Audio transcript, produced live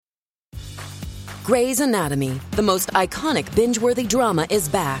Grey's Anatomy, the most iconic binge-worthy drama, is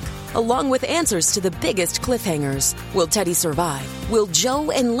back, along with answers to the biggest cliffhangers. Will Teddy survive? Will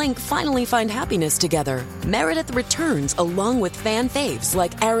Joe and Link finally find happiness together? Meredith returns along with fan faves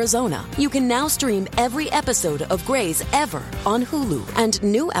like Arizona. You can now stream every episode of Grey's ever on Hulu, and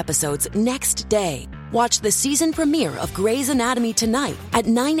new episodes next day. Watch the season premiere of Grey's Anatomy tonight at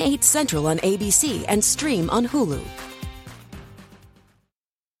 9/8 Central on ABC and stream on Hulu.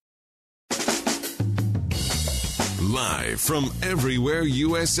 Live from everywhere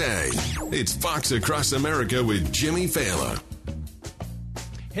USA, it's Fox Across America with Jimmy Fallon.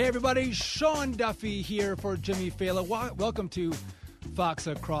 Hey everybody, Sean Duffy here for Jimmy Fallon. Welcome to Fox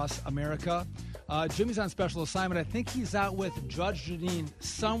Across America. Jimmy's on special assignment. I think he's out with Judge Jeanine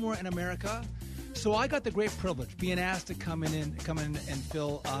somewhere in America. So I got the great privilege being asked to come in and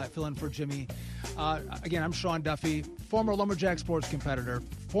fill in for Jimmy. Again, I'm Sean Duffy, former Lumberjack sports competitor,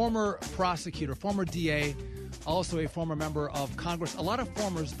 former prosecutor, former DA, also a former member of Congress. A lot of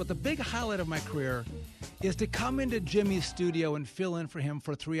formers, but the big highlight of my career is to come into Jimmy's studio and fill in for him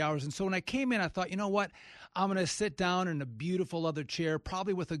for 3 hours. And so when I came in, I thought, you know what? I'm going to sit down in a beautiful leather chair,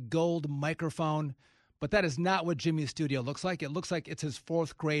 probably with a gold microphone. But that is not what Jimmy's studio looks like. It looks like it's his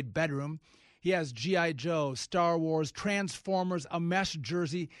fourth grade bedroom. He has G.I. Joe, Star Wars, Transformers, a mesh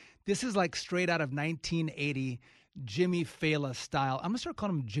jersey. This is like straight out of 1980 Jimmy Fallon style. I'm going to start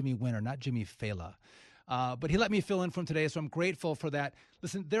calling him Jimmy Winter, not Jimmy Fallon. But he let me fill in for him today, so I'm grateful for that.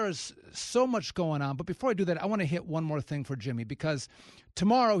 Listen, there is so much going on. But before I do that, I want to hit one more thing for Jimmy, because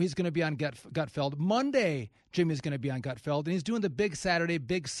tomorrow he's going to be on Gutfeld. Monday, Jimmy's going to be on Gutfeld, and he's doing the Big Saturday,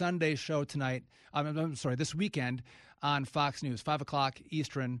 Big Sunday show tonight. I'm sorry, this weekend on Fox News, 5 o'clock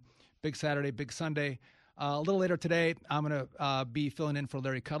Eastern. Big Saturday, Big Sunday. A little later today, I'm going to be filling in for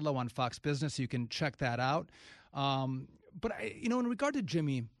Larry Kudlow on Fox Business. You can check that out. But in regard to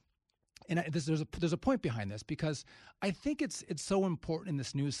Jimmy, and there's a point behind this, because I think it's so important in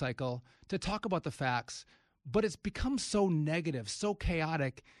this news cycle to talk about the facts, but it's become so negative, so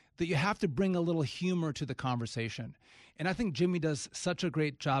chaotic, that you have to bring a little humor to the conversation. And I think Jimmy does such a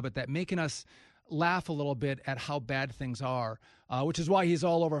great job at that, making us laugh a little bit at how bad things are, which is why he's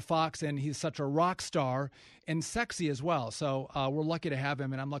all over Fox, and he's such a rock star and sexy as well. So we're lucky to have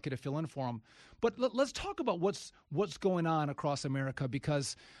him, and I'm lucky to fill in for him. But let's talk about what's going on across America,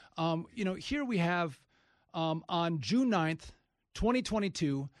 because here we have on June 9th,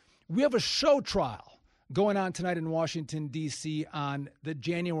 2022, we have a show trial going on tonight in Washington, D.C. on the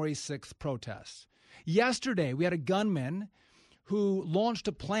January 6th protests. Yesterday, we had a gunman who launched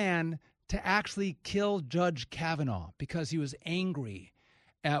a plan to actually kill Judge Kavanaugh because he was angry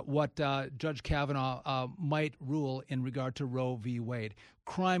at what Judge Kavanaugh might rule in regard to Roe v. Wade.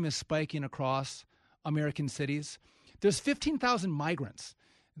 Crime is spiking across American cities. There's 15,000 migrants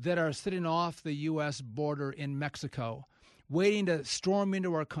that are sitting off the U.S. border in Mexico, waiting to storm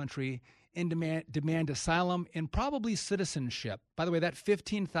into our country and demand asylum and probably citizenship. By the way, that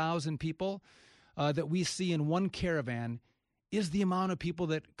 15,000 people that we see in one caravan is the amount of people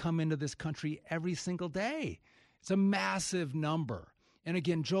that come into this country every single day. It's a massive number. And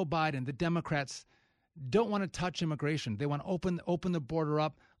again, Joe Biden, the Democrats, don't want to touch immigration. They want to open the border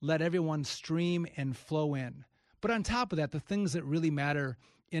up, let everyone stream and flow in. But on top of that, the things that really matter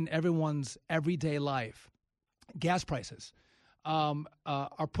in everyone's everyday life, gas prices are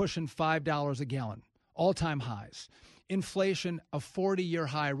pushing $5 a gallon, all-time highs. Inflation, a 40-year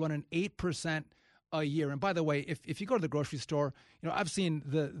high, running 8% a year. And by the way, if you go to the grocery store, I've seen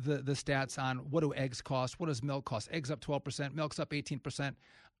the stats on what do eggs cost, what does milk cost. Eggs up 12%, milk's up 18%.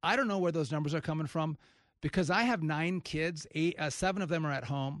 I don't know where those numbers are coming from, because I have 9 kids, 7 of them are at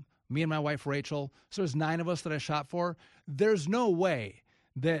home, me and my wife Rachel, so there's 9 of us that I shop for. There's no way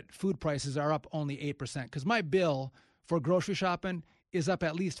that food prices are up only 8%, because my bill for grocery shopping is up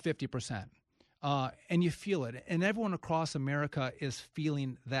at least 50%. And you feel it. And everyone across America is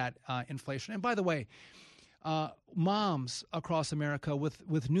feeling that inflation. And by the way, moms across America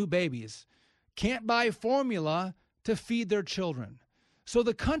with new babies can't buy formula to feed their children. So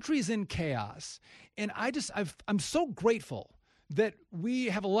the country's in chaos. And I'm so grateful that we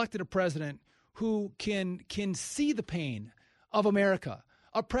have elected a president who can see the pain of America.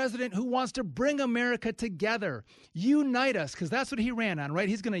 A president who wants to bring America together, unite us, because that's what he ran on, right?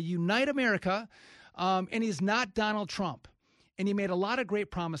 He's going to unite America, and he's not Donald Trump. And he made a lot of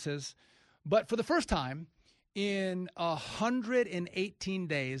great promises. But for the first time in 118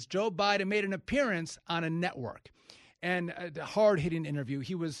 days, Joe Biden made an appearance on a network, and a hard-hitting interview.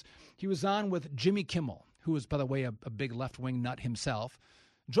 He was on with Jimmy Kimmel, who is, by the way, a big left-wing nut himself.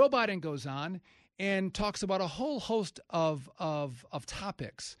 Joe Biden goes on, and talks about a whole host of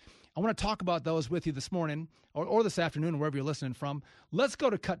topics. I want to talk about those with you this morning or this afternoon, wherever you're listening from. Let's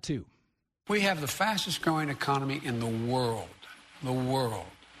go to cut 2. We have the fastest growing economy in the world.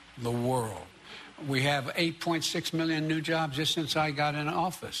 We have 8.6 million new jobs just since I got in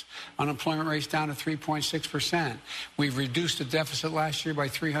office. Unemployment rate's down to 3.6%. We've reduced the deficit last year by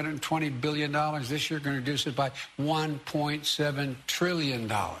 $320 billion. This year, we're going to reduce it by $1.7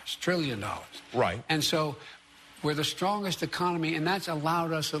 trillion. Right. And so we're the strongest economy, and that's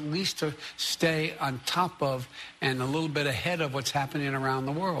allowed us at least to stay on top of and a little bit ahead of what's happening around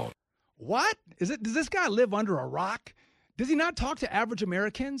the world. What? Does this guy live under a rock? Does he not talk to average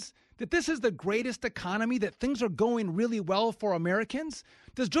Americans? That this is the greatest economy, that things are going really well for Americans?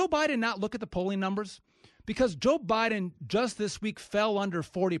 Does Joe Biden not look at the polling numbers? Because Joe Biden just this week fell under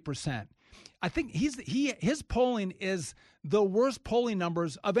 40%. I think his polling is the worst polling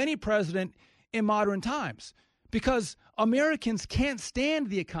numbers of any president in modern times. Because Americans can't stand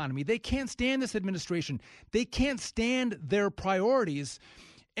the economy. They can't stand this administration. They can't stand their priorities.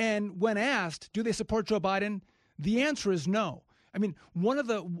 And when asked, do they support Joe Biden? The answer is no. I mean, one of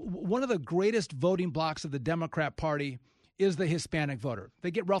the greatest voting blocks of the Democrat Party is the Hispanic voter. They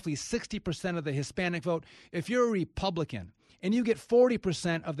get roughly 60% of the Hispanic vote. If you're a Republican and you get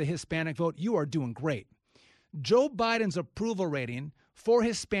 40% of the Hispanic vote, you are doing great. Joe Biden's approval rating for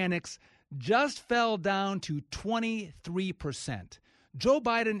Hispanics just fell down to 23%. Joe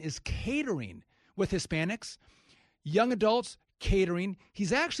Biden is catering with Hispanics, young adults, catering.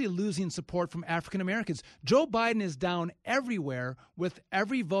 He's actually losing support from African Americans. Joe Biden is down everywhere with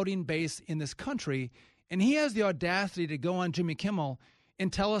every voting base in this country, and he has the audacity to go on Jimmy Kimmel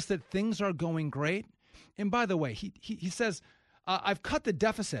and tell us that things are going great. And by the way, he says, I've cut the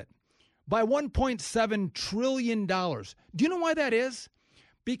deficit by $1.7 trillion. Do you know why that is?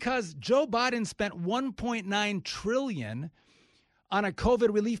 Because Joe Biden spent $1.9 trillion on a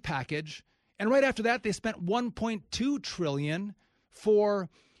COVID relief package. And right after that, they spent $1.2 trillion for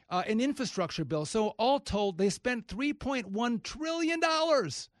an infrastructure bill. So all told, they spent $3.1 trillion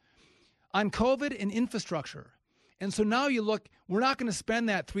on COVID and infrastructure. And so now you look, we're not going to spend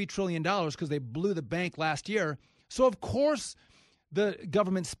that $3 trillion because they blew the bank last year. So of course, the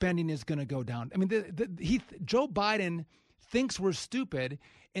government spending is going to go down. I mean, Joe Biden thinks we're stupid,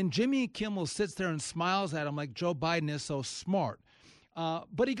 and Jimmy Kimmel sits there and smiles at him like Joe Biden is so smart.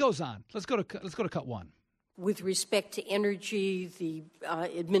 But he goes on. Let's go to cut 1. With respect to energy, the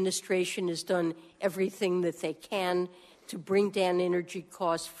administration has done everything that they can to bring down energy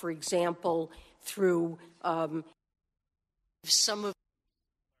costs, for example, through some of.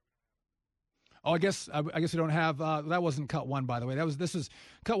 Oh, I guess we don't have. That wasn't cut 1, by the way.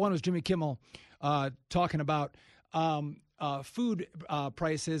 Cut 1 was Jimmy Kimmel talking about food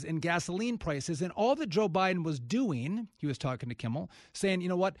prices and gasoline prices, and all that Joe Biden was doing. He was talking to Kimmel, saying, you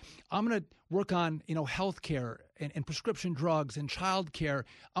know what, I'm going to work on health care and prescription drugs and child care.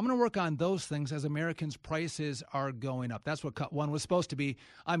 I'm going to work on those things as Americans' prices are going up. That's what cut 1 was supposed to be.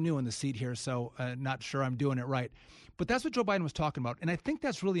 I'm new in the seat here, so not sure I'm doing it right. But that's what Joe Biden was talking about. And I think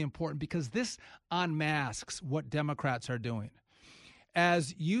that's really important because this unmasks what Democrats are doing.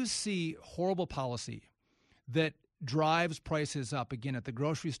 As you see horrible policy that drives prices up, again, at the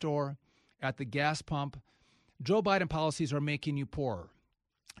grocery store, at the gas pump, Joe Biden policies are making you poorer.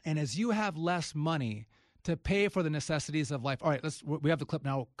 And as you have less money to pay for the necessities of life. All right, we have the clip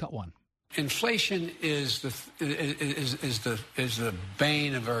now, cut 1. Inflation is the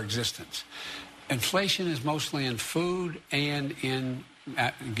bane of our existence. Inflation is mostly in food and in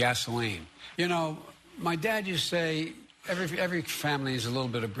gasoline. You know, my dad used to say every family is a little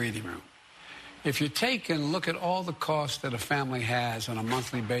bit of breathing room. If you take and look at all the costs that a family has on a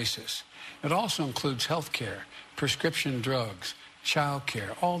monthly basis, it also includes health care, prescription drugs, child care,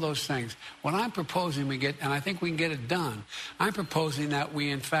 all those things. What I'm proposing and I think we can get it done, I'm proposing that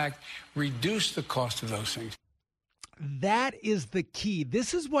we, in fact, reduce the cost of those things. That is the key.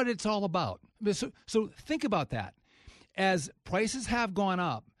 This is what it's all about. So think about that. As prices have gone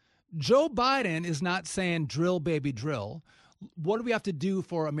up, Joe Biden is not saying drill, baby, drill. What do we have to do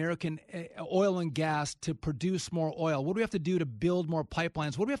for American oil and gas to produce more oil? What do we have to do to build more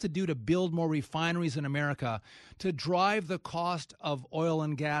pipelines? What do we have to do to build more refineries in America to drive the cost of oil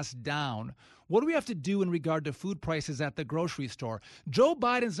and gas down? What do we have to do in regard to food prices at the grocery store? Joe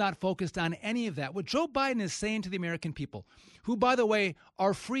Biden's not focused on any of that. What Joe Biden is saying to the American people, who, by the way,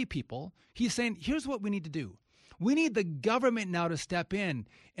 are free people, he's saying, here's what we need to do. We need the government now to step in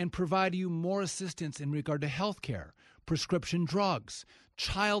and provide you more assistance in regard to health care, prescription drugs,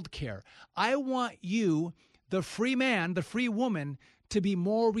 child care. I want you, the free man, the free woman, to be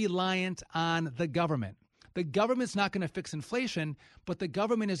more reliant on the government. The government's not going to fix inflation, but the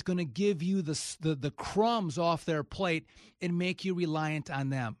government is going to give you the crumbs off their plate and make you reliant on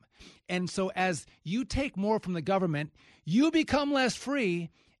them. And so as you take more from the government, you become less free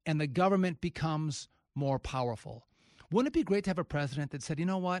and the government becomes more powerful. Wouldn't it be great to have a president that said, you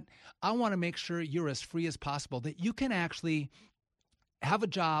know what, I want to make sure you're as free as possible, that you can actually have a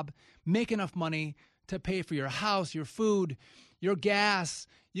job, make enough money to pay for your house, your food, your gas.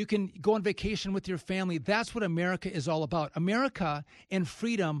 You can go on vacation with your family. That's what America is all about. America and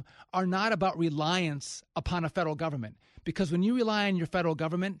freedom are not about reliance upon a federal government, because when you rely on your federal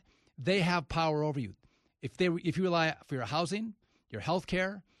government, they have power over you. If you rely for your housing, your health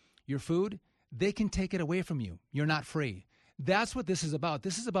care, your food, they can take it away from you. You're not free. That's what this is about.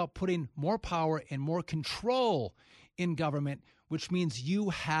 This is about putting more power and more control in government, which means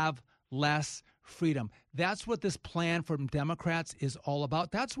you have less freedom. That's what this plan from Democrats is all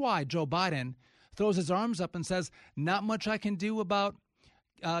about. That's why Joe Biden throws his arms up and says, not much I can do about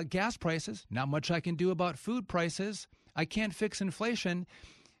gas prices, not much I can do about food prices. I can't fix inflation,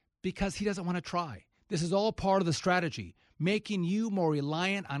 because he doesn't want to try. This is all part of the strategy, making you more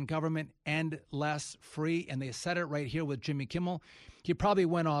reliant on government and less free. And they said it right here with Jimmy Kimmel. He probably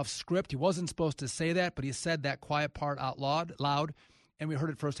went off script. He wasn't supposed to say that, but he said that quiet part out loud. And we heard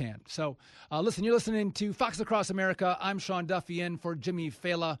it firsthand. So, listen, you're listening to Fox Across America. I'm Sean Duffy in for Jimmy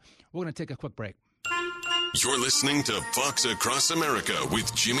Fela. We're going to take a quick break. You're listening to Fox Across America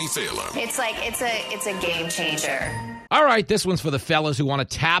with Jimmy Fela. It's like it's a game changer. All right, this one's for the fellas who want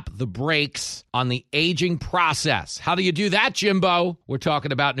to tap the brakes on the aging process. How do you do that, Jimbo? We're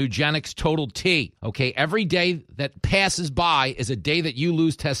talking about Nugenix Total T. Okay, every day that passes by is a day that you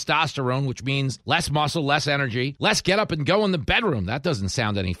lose testosterone, which means less muscle, less energy, less get up and go in the bedroom. That doesn't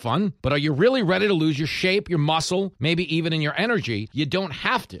sound any fun. But are you really ready to lose your shape, your muscle, maybe even in your energy? You don't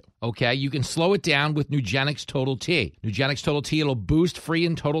have to. Okay, you can slow it down with Nugenix Total T. Nugenix Total T, it'll boost free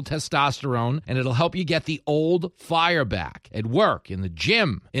and total testosterone, and it'll help you get the old fire back at work, in the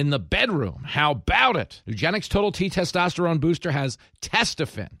gym, in the bedroom. How about it? Nugenix Total T Testosterone Booster has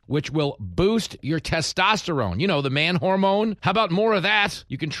Testofen, which will boost your testosterone. You know, the man hormone. How about more of that?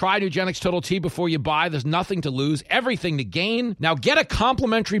 You can try Nugenix Total T before you buy. There's nothing to lose, everything to gain. Now get a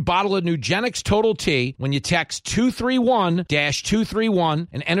complimentary bottle of Nugenix Total T when you text 231-231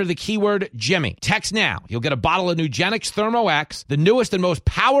 and enter the keyword Jimmy. Text now. You'll get a bottle of Nugenix Thermo X, the newest and most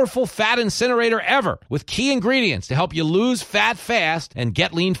powerful fat incinerator ever, with key ingredients to help you lose fat fast and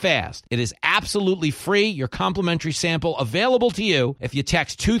get lean fast. It is absolutely free. Your complimentary sample available to you if you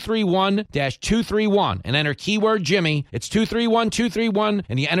text 231-231 and enter keyword Jimmy. It's 231-231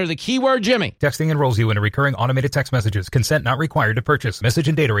 and you enter the keyword Jimmy. Texting enrolls you in recurring automated text messages. Consent not required to purchase. Message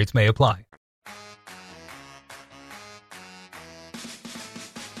and data rates may apply.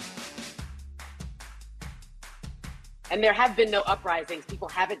 And there have been no uprisings. People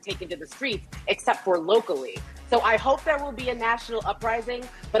haven't taken to the streets except for locally. So I hope there will be a national uprising,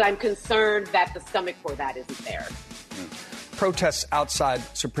 but I'm concerned that the stomach for that isn't there. Protests outside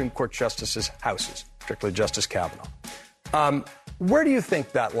Supreme Court justices' houses, particularly Justice Kavanaugh. Where do you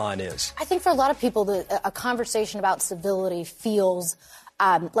think that line is? I think for a lot of people, a conversation about civility feels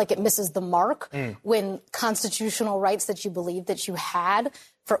like it misses the mark when constitutional rights that you believe that you had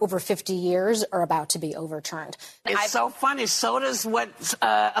for over 50 years are about to be overturned. It's so funny. So does what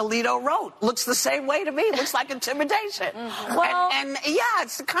Alito wrote. Looks the same way to me. Looks like intimidation. Mm-hmm. Well, and yeah,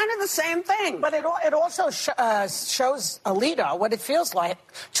 it's kind of the same thing. But it also shows Alito what it feels like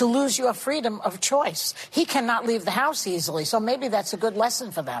to lose your freedom of choice. He cannot leave the house easily, so maybe that's a good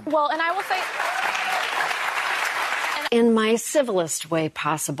lesson for them. Well, and I will say, in my civilest way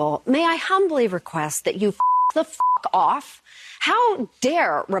possible, may I humbly request that you the off? How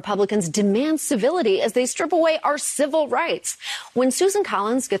dare Republicans demand civility as they strip away our civil rights? When Susan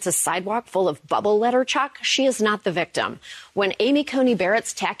Collins gets a sidewalk full of bubble letter chuck, she is not the victim. When Amy Coney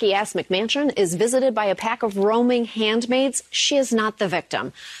Barrett's tacky-ass McMansion is visited by a pack of roaming handmaids, she is not the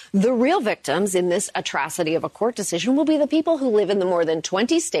victim. The real victims in this atrocity of a court decision will be the people who live in the more than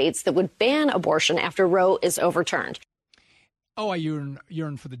 20 states that would ban abortion after Roe is overturned. Oh, I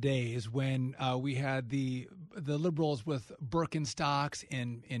yearn for the days when we had the liberals with Birkenstocks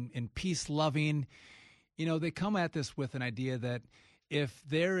and peace-loving. You know, they come at this with an idea that if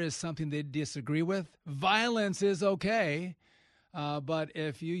there is something they disagree with, violence is okay. But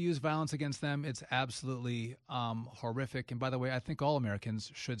if you use violence against them, it's absolutely horrific. And by the way, I think all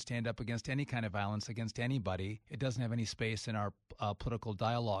Americans should stand up against any kind of violence against anybody. It doesn't have any space in our political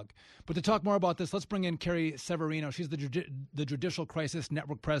dialogue. But to talk more about this, let's bring in Carrie Severino. She's the Judicial Crisis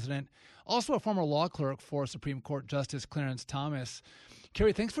Network president, also a former law clerk for Supreme Court Justice Clarence Thomas.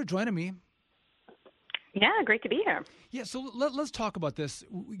 Carrie, thanks for joining me. Yeah, great to be here. Yeah, so let's talk about this.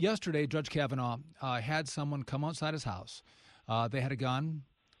 Yesterday, Judge Kavanaugh had someone come outside his house. They had a gun,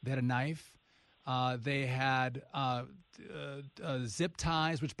 they had a knife, they had zip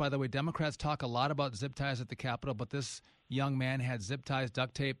ties, which, by the way, Democrats talk a lot about zip ties at the Capitol, but this young man had zip ties,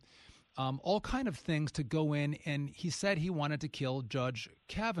 duct tape, all kind of things to go in, and he said he wanted to kill Judge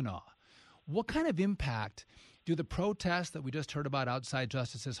Kavanaugh. What kind of impact do the protests that we just heard about outside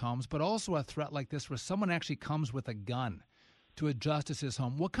justices' homes, but also a threat like this where someone actually comes with a gun to a justice's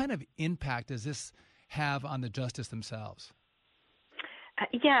home, what kind of impact does this have on the justice themselves?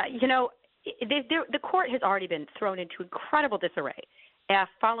 Yeah, the court has already been thrown into incredible disarray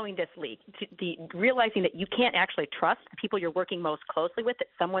following this leak. Realizing that you can't actually trust the people you're working most closely with, that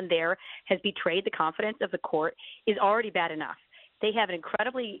someone there has betrayed the confidence of the court, is already bad enough. They have an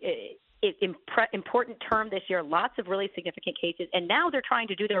incredibly important term this year, lots of really significant cases, and now they're trying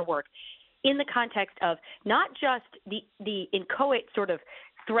to do their work in the context of not just the inchoate sort of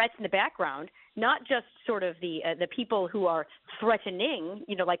threats in the background, not just sort of the people who are threatening,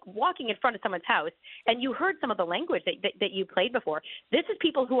 like walking in front of someone's house. And you heard some of the language that you played before. This is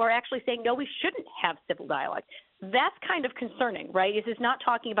people who are actually saying, no, we shouldn't have civil dialogue. That's kind of concerning, right? This is not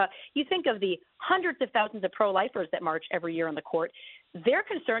talking about, you think of the hundreds of thousands of pro-lifers that march every year in the court. They're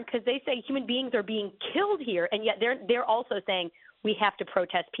concerned because they say human beings are being killed here, and yet they're also saying we have to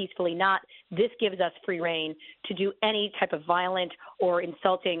protest peacefully, not this gives us free rein to do any type of violent or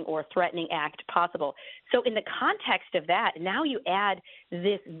insulting or threatening act possible. So in the context of that, now you add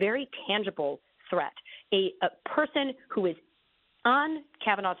this very tangible threat, a person who is on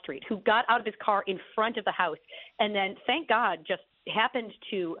Kavanaugh Street, who got out of his car in front of the house, and then, thank God, just happened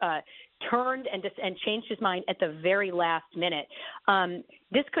to turned and changed his mind at the very last minute.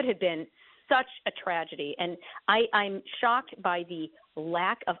 This could have been such a tragedy, and I'm shocked by the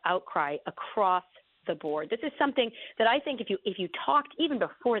lack of outcry across the board. This is something that I think if you talked even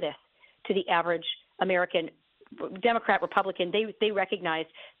before this to the average American, Democrat, Republican, they recognize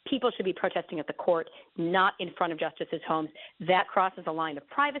people should be protesting at the court, not in front of justices' homes. That crosses a line of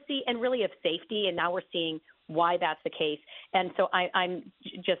privacy and really of safety, and now we're seeing why that's the case. And so I'm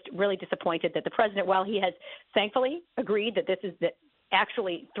just really disappointed that the president, while he has thankfully agreed that this is the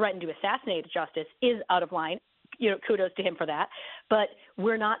actually threatened to assassinate a justice, is out of line. Kudos to him for that. But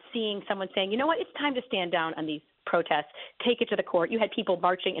we're not seeing someone saying, you know what, it's time to stand down on these protests, take it to the court. You had people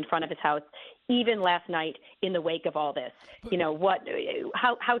marching in front of his house, even last night in the wake of all this.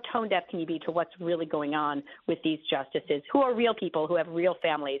 How tone deaf can you be to what's really going on with these justices who are real people, who have real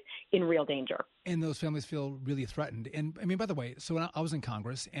families in real danger? And those families feel really threatened. And I mean, by the way, so when I was in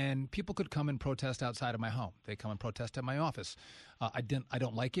Congress, and people could come and protest outside of my home. They come and protest at my office. I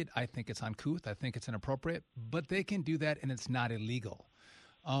don't like it. I think it's uncouth. I think it's inappropriate. But they can do that, and it's not illegal.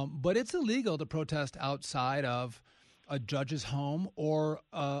 But it's illegal to protest outside of a judge's home or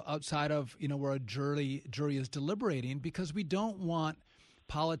outside of where a jury is deliberating, because we don't want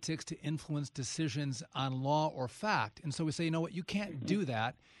politics to influence decisions on law or fact. And so we say, you know what, you can't do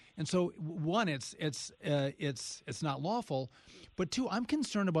that. And so, one, it's not lawful, but two, I'm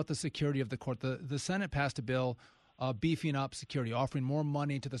concerned about the security of the court. The Senate passed a bill beefing up security, offering more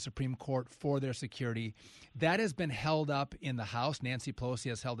money to the Supreme Court for their security. That has been held up in the House. Nancy Pelosi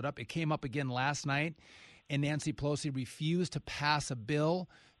has held it up. It came up again last night, and Nancy Pelosi refused to pass a bill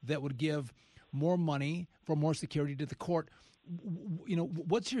that would give more money for more security to the court.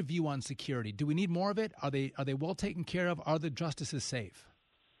 What's your view on security? Do we need more of it? Are they well taken care of? Are the justices safe?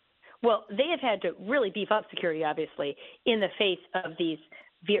 Well, they have had to really beef up security, obviously, in the face of these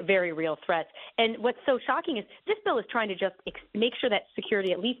very real threats. And what's so shocking is this bill is trying to just make sure that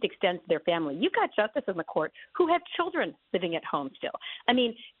security at least extends to their family. You've got justices in the court who have children living at home still. I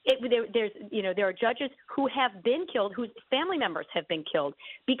mean, there are judges who have been killed, whose family members have been killed,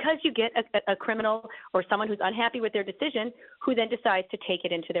 because you get a criminal or someone who's unhappy with their decision who then decides to take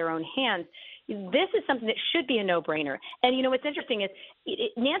it into their own hands. This is something that should be a no-brainer. And, what's interesting is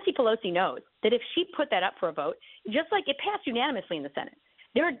Nancy Pelosi knows that if she put that up for a vote, just like it passed unanimously in the Senate,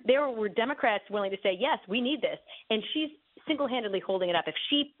 there were Democrats willing to say, yes, we need this. And she's single-handedly holding it up. If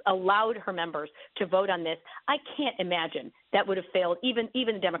she allowed her members to vote on this, I can't imagine that would have failed even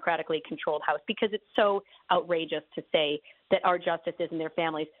the democratically controlled House, because it's so outrageous to say that our justices and their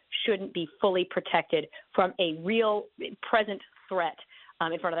families shouldn't be fully protected from a real present threat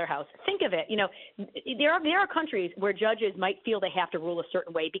in front of their house. Think of it. There are countries where judges might feel they have to rule a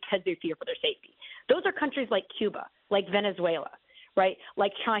certain way because they fear for their safety. Those are countries like Cuba, like Venezuela, right?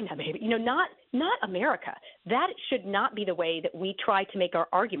 Like China, maybe. Not America. That should not be the way that we try to make our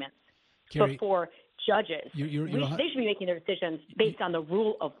arguments before judges. They should be making their decisions based on the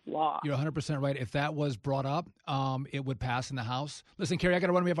rule of law. You're 100% right. If that was brought up, it would pass in the House. Listen, Carrie, I got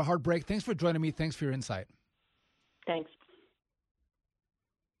to run. We have a hard break. Thanks for joining me. Thanks for your insight. Thanks.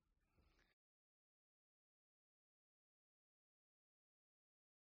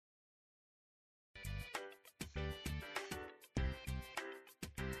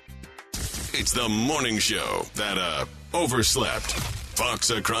 It's the morning show that overslept. Fox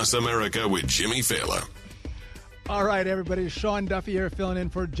Across America with Jimmy Fallon. All right, everybody. Sean Duffy here filling in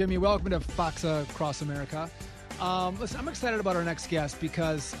for Jimmy. Welcome to Fox Across America. Listen, I'm excited about our next guest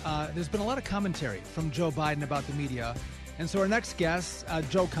because there's been a lot of commentary from Joe Biden about the media. And so our next guest,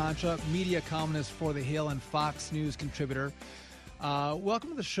 Joe Concha, media columnist for The Hill and Fox News contributor. Welcome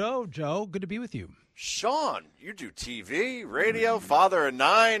to the show, Joe. Good to be with you. Sean, you do TV, radio, father of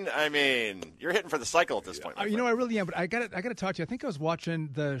 9. I mean, you're hitting for the cycle at this point. I really am. But I got to talk to you. I think I was watching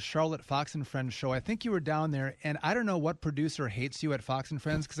the Charlotte Fox and Friends show. I think you were down there, and I don't know what producer hates you at Fox and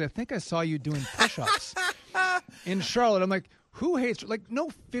Friends because I think I saw you doing push-ups in Charlotte. I'm like, who hates? Like, no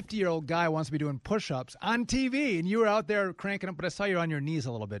 50-year-old guy wants to be doing push-ups on TV, and you were out there cranking up. But I saw you on your knees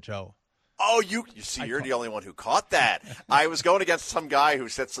a little bit, Joe. Oh, you see, you're the only one who caught that. I was going against some guy who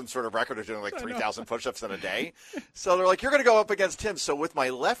set some sort of record of doing like 3,000 push-ups in a day. So they're like, you're going to go up against him. So with my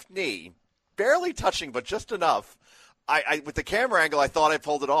left knee, barely touching, but just enough, I with the camera angle, I thought I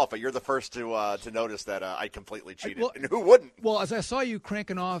pulled it off. But you're the first to notice that I completely cheated. And who wouldn't? Well, as I saw you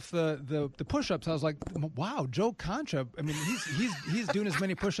cranking off the push-ups, I was like, wow, Joe Concha. I mean, he's doing as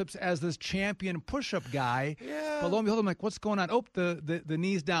many push-ups as this champion push-up guy. Yeah. But lo and behold, I'm like, what's going on? Oh, the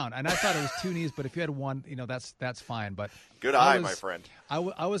knee's down. And I thought it was 2 knees, but if you had one, that's fine. But good eye, my friend. I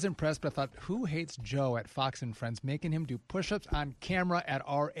was impressed, but I thought, who hates Joe at Fox and Friends, making him do push-ups on camera at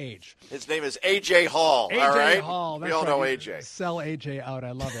our age? His name is A.J. Hall, all right? A.J. Hall. We all know A.J. Sell A.J. out.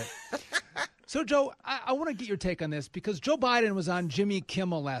 I love it. So, Joe, I want to get your take on this because Joe Biden was on Jimmy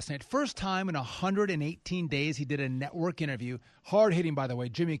Kimmel last night. First time in 118 days he did a network interview. Hard-hitting, by the way.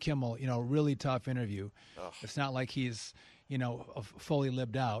 Jimmy Kimmel, really tough interview. Ugh. It's not like he's, fully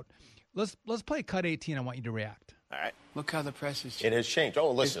lived out. Let's play cut 18. I want you to react. All right. Look how the press has changed. It has changed.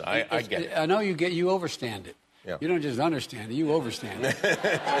 Oh, listen, I get it. I know you overstand it. Yeah. You don't just understand it, you overstand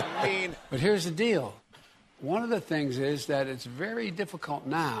it. But here's the deal. One of the things is that it's very difficult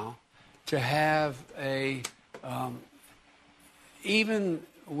now to have even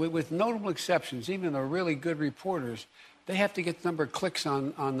with notable exceptions, even the really good reporters, they have to get the number of clicks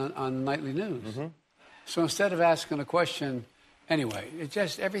on the nightly news. Mm-hmm. So instead of asking a question, anyway,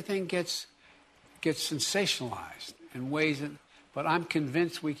 everything gets sensationalized in ways that, but I'm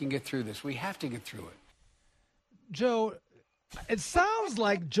convinced we can get through this. We have to get through it. Joe, it sounds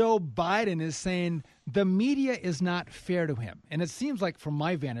like Joe Biden is saying the media is not fair to him. And it seems like, from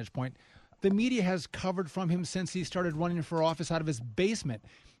my vantage point, the media has covered from him since he started running for office out of his basement.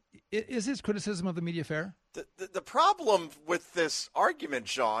 Is his criticism of the media fair? The problem with this argument,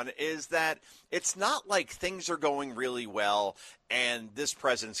 Sean, is that it's not like things are going really well and this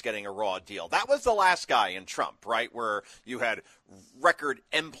president's getting a raw deal. That was the last guy in Trump, right, where you had record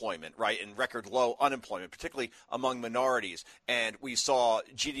employment, right, and record low unemployment, particularly among minorities. And we saw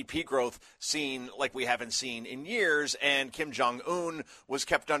GDP growth seen like we haven't seen in years, and Kim Jong-un was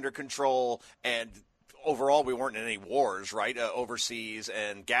kept under control, and overall, we weren't in any wars, right, overseas,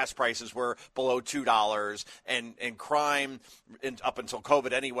 and gas prices were below $2, and crime, up until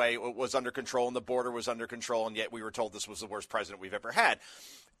COVID anyway, was under control, and the border was under control, and yet we were told this was the worst president we've ever had.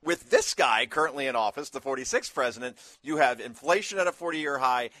 With this guy currently in office, the 46th president, you have inflation at a 40-year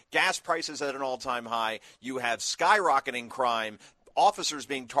high, gas prices at an all-time high, you have skyrocketing crime, officers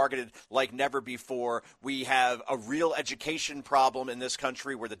being targeted like never before. We have a real education problem in this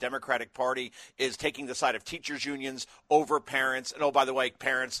country where the Democratic Party is taking the side of teachers' unions over parents. And, oh, by the way,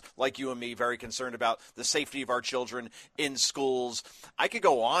 parents like you and me very concerned about the safety of our children in schools. I could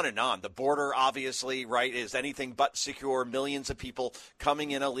go on and on. The border, obviously, right, is anything but secure. Millions of people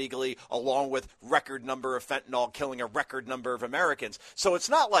coming in illegally, along with record number of fentanyl killing a record number of Americans. So it's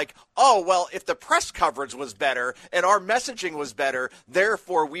not like, oh, well, if the press coverage was better and our messaging was better,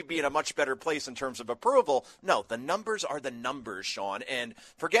 therefore we'd be in a much better place in terms of approval. No, the numbers are the numbers, Sean. And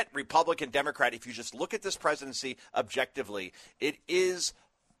forget Republican, Democrat. If you just look at this presidency objectively, it is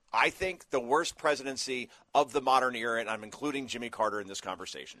I think the worst presidency of the modern era, and I'm including Jimmy Carter in this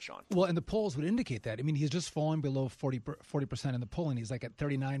conversation, Sean. Well, and the polls would indicate that. I mean, he's just fallen below 40% in the polling. He's like at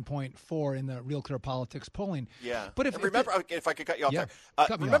 39.4 in the Real Clear Politics polling. Yeah. But remember, if I could cut you off there,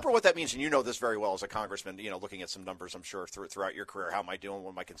 remember what that means, and you know this very well as a congressman, looking at some numbers, I'm sure, throughout your career, how am I doing,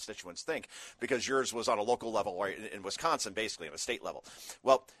 what my constituents think, because yours was on a local level, right, in Wisconsin, basically, on a state level.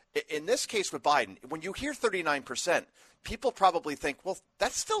 Well, in this case with Biden, when you hear 39%, people probably think, well,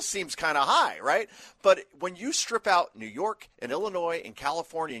 that still seems kind of high, right? But when you strip out New York and Illinois and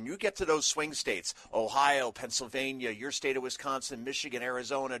California and you get to those swing states, Ohio, Pennsylvania, your state of Wisconsin, Michigan,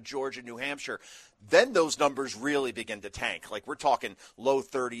 Arizona, Georgia, New Hampshire, then those numbers really begin to tank. Like we're talking low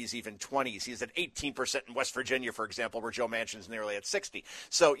 30s, even 20s. He's at 18% in West Virginia, for example, where Joe Manchin's nearly at 60.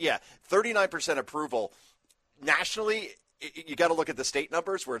 So, yeah, 39% approval nationally. You got to look at the state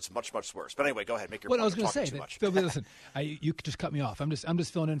numbers where it's much, much worse. But anyway, go ahead, make your point. I was going to say, listen, you could just cut me off. I'm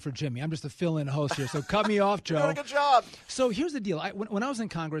just filling in for Jimmy. I'm just a fill-in host here, so cut me off, Joe. You're doing a good job. So here's the deal. When I was in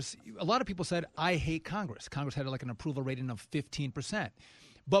Congress, a lot of people said, I hate Congress. Congress had like an approval rating of 15%.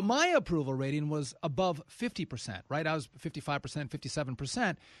 But my approval rating was above 50%, right? I was 55%,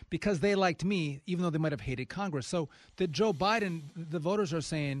 57% because they liked me, even though they might have hated Congress. So that Joe Biden, the voters are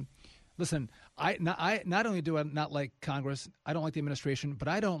saying, listen, I not only do I not like Congress, I don't like the administration, but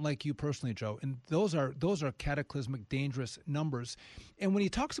I don't like you personally, Joe. And those are cataclysmic, dangerous numbers. And when he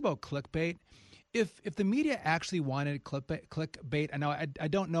talks about clickbait, if the media actually wanted clickbait, I know I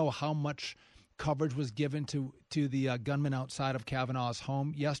don't know how much coverage was given to the gunman outside of Kavanaugh's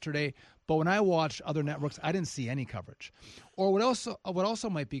home yesterday, but when I watched other networks, I didn't see any coverage. Or what also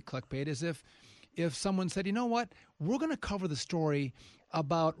might be clickbait is if someone said, you know what, we're going to cover the story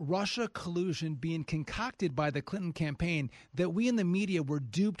about Russia collusion being concocted by the Clinton campaign that we in the media were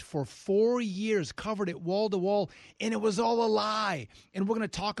duped for 4 years, covered it wall to wall, and it was all a lie, and we're going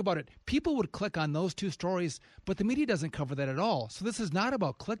to talk about it. People would click on those two stories, but the media doesn't cover that at all. So this is not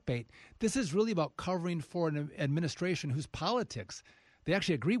about clickbait. This is really about covering for an administration whose politics they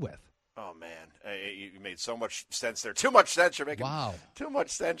actually agree with. Oh, man. You made so much sense there. Too much sense. You're making too much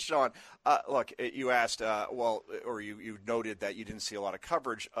sense, Sean. Look, you asked, you noted that you didn't see a lot of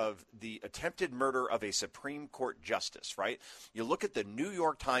coverage of the attempted murder of a Supreme Court justice, right? You look at the New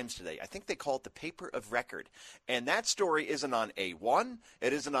York Times today. I think they call it the paper of record. And that story isn't on A1.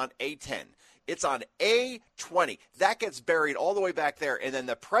 It isn't on A10. It's on A20. That gets buried all the way back there. And then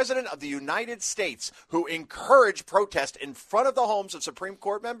the President of the United States, who encouraged protest in front of the homes of Supreme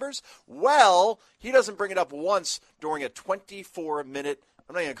Court members, well, he doesn't bring it up once during a 24-minute,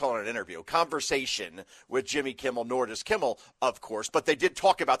 I'm not even calling it an interview, conversation with Jimmy Kimmel, nor does Kimmel, of course. But they did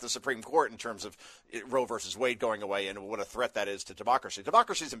talk about the Supreme Court in terms of Roe versus Wade going away and what a threat that is to democracy.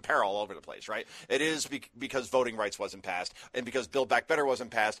 Democracy is in peril all over the place, right? It is because voting rights wasn't passed and because Build Back Better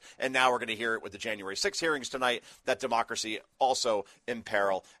wasn't passed. And now we're going to hear it with the January 6th hearings tonight, that democracy also in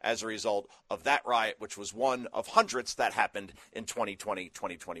peril as a result of that riot, which was one of hundreds that happened in 2020,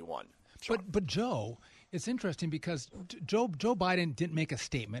 2021. But Joe, it's interesting because Joe Biden didn't make a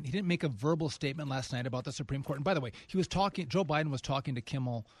statement. He didn't make a verbal statement last night about the Supreme Court. And by the way, Joe Biden was talking to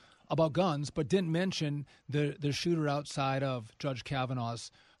Kimmel about guns, but didn't mention the shooter outside of Judge Kavanaugh's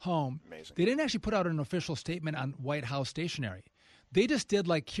home. Amazing. They didn't actually put out an official statement on White House stationery. They just did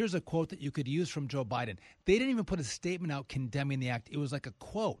here's a quote that you could use from Joe Biden. They didn't even put a statement out condemning the act. It was like a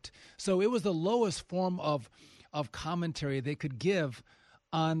quote. So it was the lowest form of commentary they could give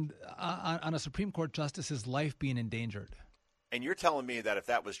on a Supreme Court justice's life being endangered. And you're telling me that if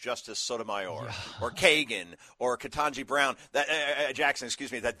that was Justice Sotomayor or Kagan or Ketanji Brown, Jackson,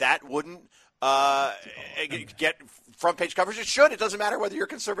 that wouldn't get front page coverage? It should. It doesn't matter whether you're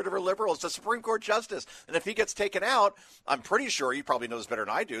conservative or liberal. It's a Supreme Court justice. And if he gets taken out, I'm pretty sure, you probably know this better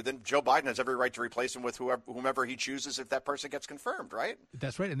than I do, then Joe Biden has every right to replace him with whomever he chooses if that person gets confirmed, right?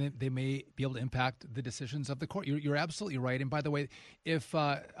 That's right. And they may be able to impact the decisions of the court. You're absolutely right. And by the way, if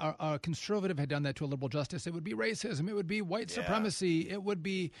a conservative had done that to a liberal justice, it would be racism. It would be white supremacy. It would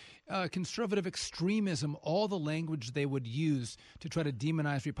be conservative extremism, all the language they would use to try to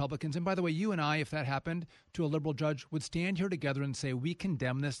demonize Republicans. And by the way, you and I, if that happened to a liberal judge, would stand here together and say, we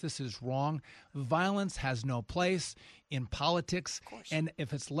condemn this. This is wrong. Violence has no place in politics. And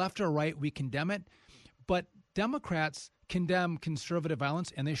if it's left or right, we condemn it. But Democrats condemn conservative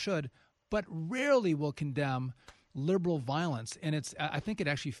violence, and they should, but rarely will condemn liberal violence, and I think it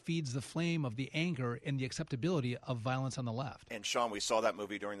actually feeds the flame of the anger and the acceptability of violence on the left. And Sean, we saw that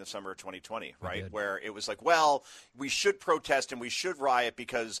movie during the summer of 2020, right? Where it was like, well, we should protest and we should riot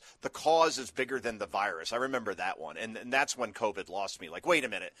because the cause is bigger than the virus. I remember that one. And that's when COVID lost me. Like, wait a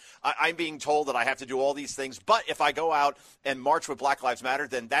minute. I'm being told that I have to do all these things, but if I go out and march with Black Lives Matter,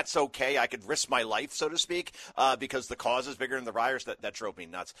 then that's okay. I could risk my life, so to speak, because the cause is bigger than the virus. That drove me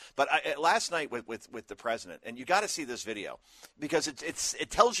nuts. But last night with the president, and you got to see this video because it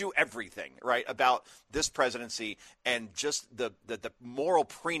tells you everything, right, about this presidency and just the moral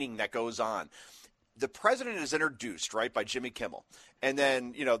preening that goes on. The president is introduced, right, by Jimmy Kimmel, and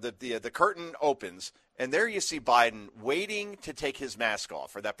then the curtain opens, and there you see Biden waiting to take his mask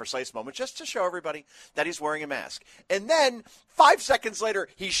off for that precise moment, just to show everybody that he's wearing a mask. And then 5 seconds later,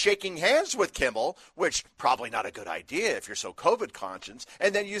 he's shaking hands with Kimmel, which probably not a good idea if you're so COVID conscious.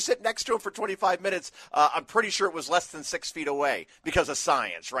 And then you sit next to him for 25 minutes. I'm pretty sure it was less than 6 feet away because of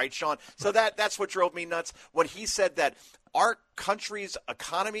science, right, Sean? So that's what drove me nuts when he said that our country's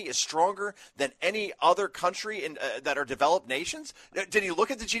economy is stronger than any other country in that are developed nations. Did he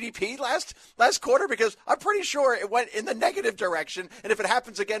look at the GDP last quarter? Because I'm pretty sure it went in the negative direction. And if it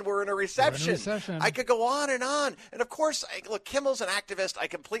happens again, we're in a recession. I could go on. And of course, look, Kimmel's an activist. I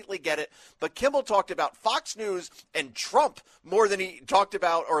completely get it. But Kimmel talked about Fox News and Trump more than he talked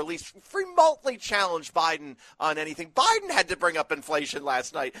about, or at least remotely challenged Biden on anything. Biden had to bring up inflation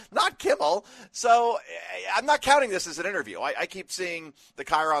last night, not Kimmel. So I'm not counting this as an interview. I keep seeing the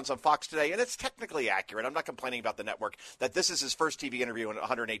chyrons on Fox today, and it's technically accurate. I'm not complaining about the network that this is his first TV interview in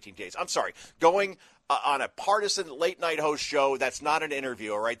 118 days. I'm sorry. Going on a partisan late-night host show, that's not an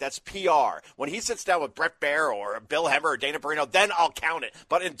interview, all right? That's PR. When he sits down with Brett Baer or Bill Hemmer or Dana Perino, then I'll count it.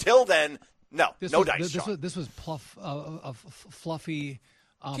 But until then, no dice. This was fluffy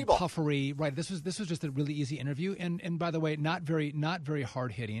puffery, right? This was just a really easy interview, and by the way, not very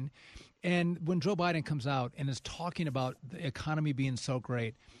hard hitting. And when Joe Biden comes out and is talking about the economy being so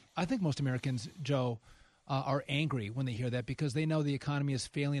great, I think most Americans, Joe, are angry when they hear that because they know the economy is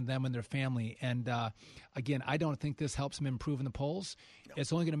failing them and their family. And again, I don't think this helps them improve in the polls. No.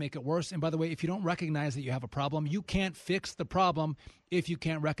 It's only going to make it worse. And by the way, if you don't recognize that you have a problem, you can't fix the problem if you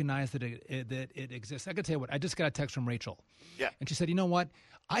can't recognize that it exists. I could tell you what, I just got a text from Rachel. Yeah. And she said, you know what?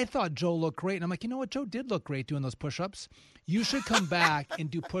 I thought Joe looked great. And I'm like, you know what? Joe did look great doing those push-ups. You should come back and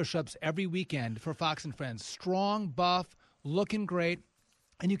do push-ups every weekend for Fox and Friends. Strong, buff, looking great.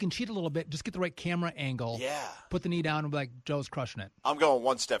 And you can cheat a little bit. Just get the right camera angle. Yeah. Put the knee down and be like, Joe's crushing it. I'm going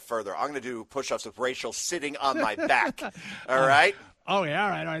one step further. I'm going to do push-ups with Rachel sitting on my back. All right? Oh, yeah.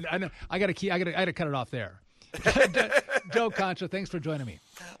 All right. I know. I got to cut it off there. Joe Concha, thanks for joining me.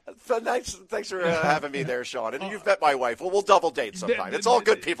 So nice. Thanks for having me there, Sean. And you've met my wife. Well, we'll double date sometime. It's all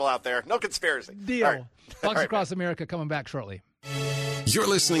good people out there. No conspiracy. Deal. All right. Fox Across America coming back shortly. You're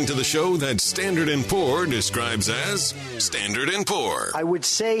listening to the show that Standard & Poor describes as Standard & Poor. I would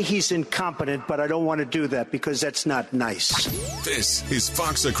say he's incompetent, but I don't want to do that because that's not nice. This is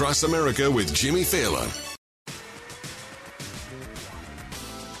Fox Across America with Jimmy Fallon.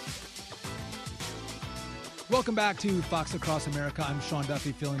 Welcome back to Fox Across America. I'm Sean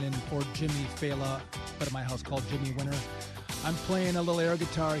Duffy filling in for Jimmy Fallon, but at my house called Jimmy Winter. I'm playing a little air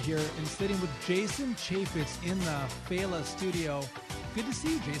guitar here and sitting with Jason Chaffetz in the Fallon studio. Good to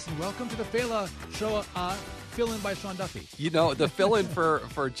see you, Jason. Welcome to the Fallon show, fill in by Sean Duffy. You know, the fill in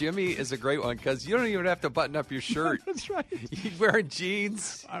for Jimmy is a great one because you don't even have to button up your shirt. That's right. You're wearing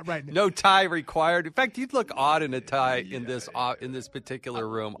jeans. Right. No tie required. In fact, you'd look odd in a tie in this particular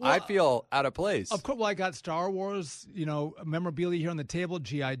room. Well, I feel out of place. Of course, I got Star Wars, memorabilia here on the table,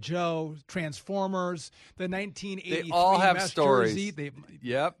 G.I. Joe, Transformers, the 1983 They all have Mesh stories. Jersey.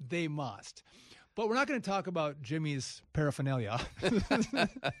 They must. But we're not going to talk about Jimmy's paraphernalia,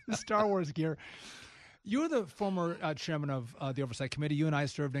 Star Wars gear. You're the former chairman of the Oversight Committee. You and I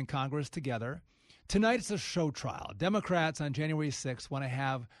served in Congress together. Tonight it's a show trial. Democrats on January 6th want to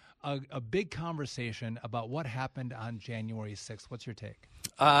have a big conversation about what happened on January 6th. What's your take?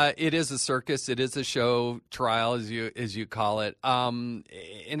 It is a circus. It is a show trial, as you call it, and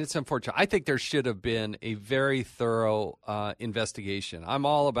it's unfortunate. I think there should have been a very thorough investigation. I'm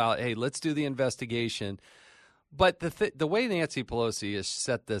all about, hey, let's do the investigation. But the way Nancy Pelosi has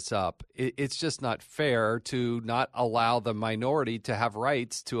set this up, it's just not fair to not allow the minority to have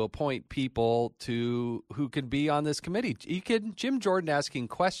rights to appoint people who can be on this committee. Jim Jordan asking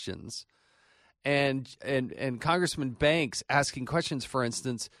questions and Congressman Banks asking questions, for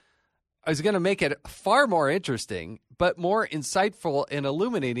instance, is going to make it far more interesting, but more insightful and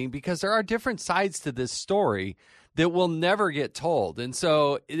illuminating because there are different sides to this story that will never get told. And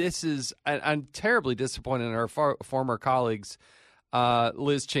so this is, I'm terribly disappointed in our former colleagues,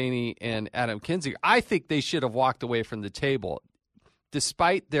 Liz Cheney and Adam Kinzinger. I think they should have walked away from the table,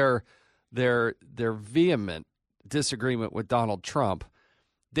 despite their vehement disagreement with Donald Trump.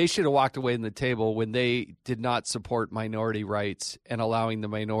 They should have walked away from the table when they did not support minority rights and allowing the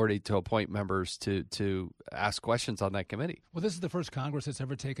minority to appoint members to ask questions on that committee. Well, this is the first Congress that's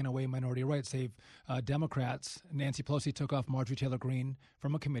ever taken away minority rights. They've Democrats, Nancy Pelosi took off Marjorie Taylor Greene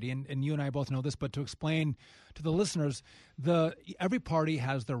from a committee, and you and I both know this, but to explain to the listeners, every party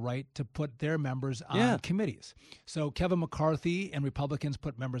has the right to put their members on committees. So Kevin McCarthy and Republicans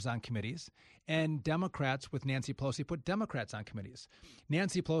put members on committees, and Democrats with Nancy Pelosi put Democrats on committees.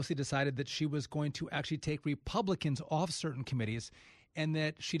 Nancy Pelosi decided that she was going to actually take Republicans off certain committees, and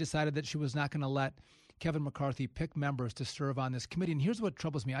that she decided that she was not going to let Kevin McCarthy pick members to serve on this committee. And here's what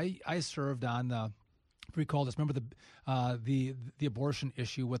troubles me. I served on the, recall this, remember the abortion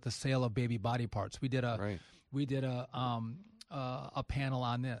issue with the sale of baby body parts. We did a panel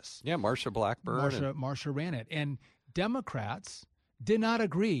on this. Yeah, Marsha Blackburn. Marsha ran it. And Democrats did not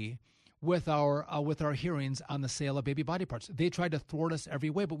agree with our hearings on the sale of baby body parts. They tried to thwart us every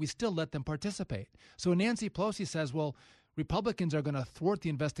way, but we still let them participate. So when Nancy Pelosi says, well, Republicans are going to thwart the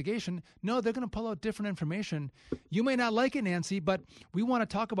investigation, no, they're going to pull out different information. You may not like it, Nancy, but we want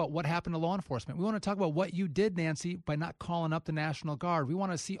to talk about what happened to law enforcement. We want to talk about what you did, Nancy, by not calling up the National Guard. We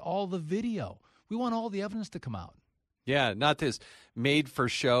want to see all the video. We want all the evidence to come out. Yeah, not this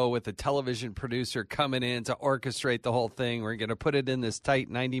made-for-show with a television producer coming in to orchestrate the whole thing. We're going to put it in this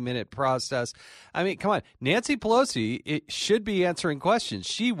tight 90-minute process. I mean, come on. Nancy Pelosi should be answering questions.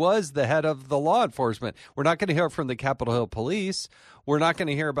 She was the head of the law enforcement. We're not going to hear from the Capitol Hill Police. We're not going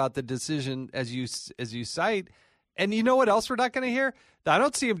to hear about the decision as you cite. And you know what else we're not going to hear? I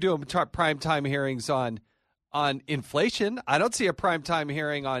don't see him doing primetime hearings on inflation. I don't see a primetime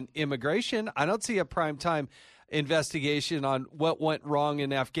hearing on immigration. I don't see a primetime investigation on what went wrong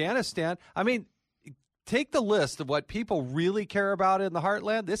in Afghanistan. I mean, take the list of what people really care about in the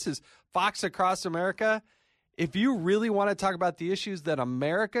heartland. This is Fox Across America. If you really want to talk about the issues that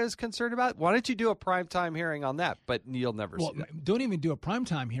America is concerned about, why don't you do a primetime hearing on that? But you'll never see that. Don't even do a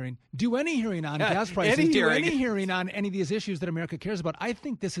primetime hearing. Do any hearing on gas prices. Any hearing on any of these issues that America cares about. I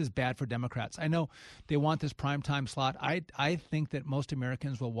think this is bad for Democrats. I know they want this primetime slot. I think that most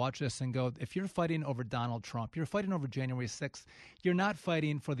Americans will watch this and go, if you're fighting over Donald Trump, you're fighting over January 6th, you're not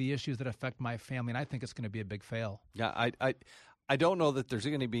fighting for the issues that affect my family, and I think it's going to be a big fail. Yeah, I don't know that there's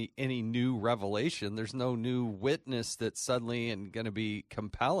going to be any new revelation. There's no new witness that's suddenly and going to be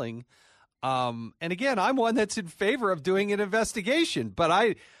compelling. And again, I'm one that's in favor of doing an investigation, but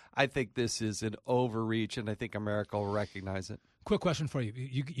I think this is an overreach, and I think America will recognize it. Quick question for you.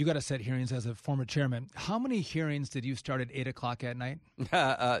 You got to set hearings as a former chairman. How many hearings did you start at 8 o'clock at night?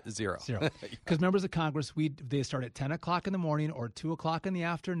 Zero. Because members of Congress, they start at 10 o'clock in the morning or 2 o'clock in the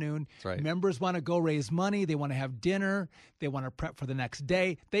afternoon. That's right. Members want to go raise money. They want to have dinner. They want to prep for the next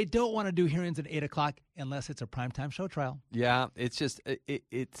day. They don't want to do hearings at 8 o'clock unless it's a primetime show trial. Yeah, it's just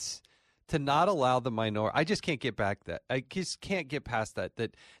it's to not allow the minority. I just can't get back that. I just can't get past that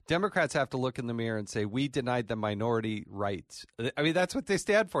Democrats have to look in the mirror and say, we denied the minority rights. I mean, that's what they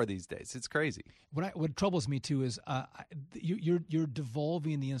stand for these days. It's crazy. What troubles me, too, is you're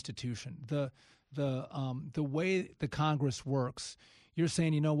devolving the institution. The way the Congress works, you're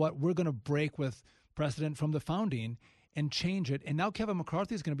saying, you know what, we're going to break with precedent from the founding and change it. And now Kevin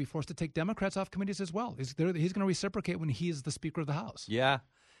McCarthy is going to be forced to take Democrats off committees as well. He's going to reciprocate when he's the Speaker of the House. Yeah.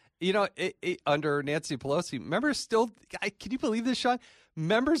 You know, under Nancy Pelosi, members still – can you believe this, Sean?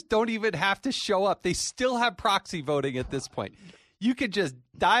 Members don't even have to show up. They still have proxy voting at this point. You could just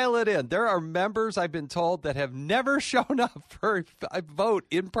dial it in. There are members, I've been told, that have never shown up for a vote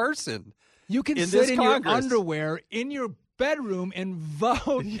in person. You can sit in your underwear in your bedroom and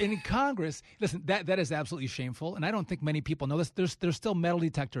vote in Congress. Listen, that is absolutely shameful, and I don't think many people know this. There's still metal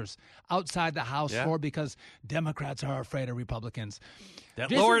detectors outside the House floor because Democrats are afraid of Republicans.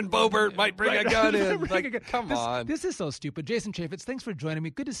 Lauren Boebert might bring a gun in. Come on. This is so stupid. Jason Chaffetz, thanks for joining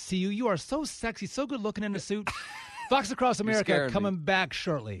me. Good to see you. You are so sexy, so good looking in a suit. Fox Across America coming back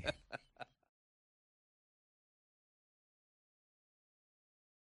shortly.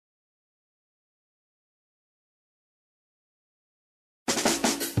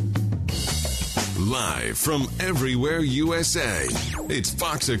 Live from everywhere USA, it's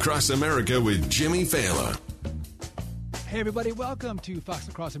Fox Across America with Jimmy Fallon. Hey, everybody. Welcome to Fox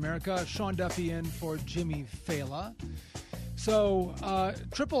Across America. Sean Duffy in for Jimmy Fallon. So,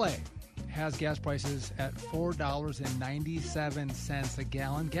 AAA has gas prices at $4.97 a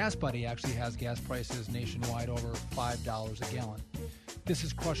gallon. Gas Buddy actually has gas prices nationwide over $5 a gallon. This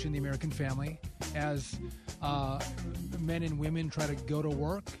is crushing the American family as men and women try to go to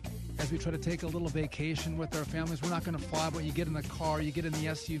work, as we try to take a little vacation with our families. We're not going to fly, but you get in the car, you get in the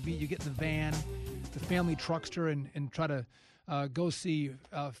SUV, you get in the van, the family truckster, and try to go see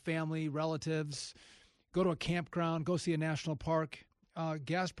family, relatives, go to a campground, go see a national park.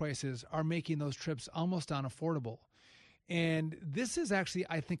 Gas prices are making those trips almost unaffordable. And this is actually,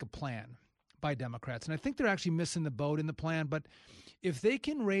 I think, a plan by Democrats. And I think they're actually missing the boat in the plan. But if they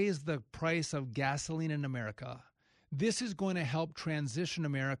can raise the price of gasoline in America, this is going to help transition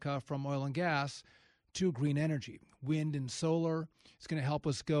America from oil and gas to green energy, wind and solar. It's going to help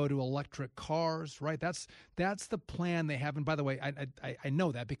us go to electric cars, right? That's the plan they have. And by the way, I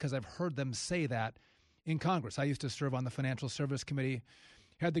know that because I've heard them say that in Congress. I used to serve on the Financial Service Committee,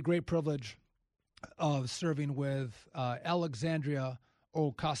 had the great privilege of serving with Alexandria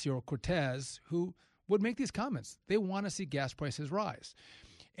Ocasio-Cortez, who would make these comments. They want to see gas prices rise.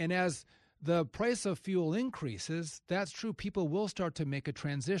 And as the price of fuel increases, that's true, people will start to make a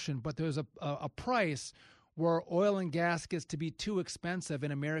transition, but there's a price where oil and gas gets to be too expensive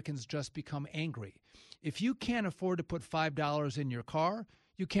and Americans just become angry. If you can't afford to put $5 in your car,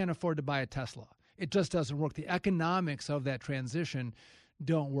 you can't afford to buy a Tesla. It just doesn't work. The economics of that transition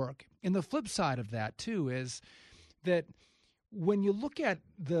don't work. And the flip side of that, too, is that when you look at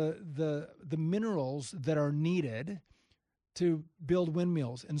the minerals that are needed to build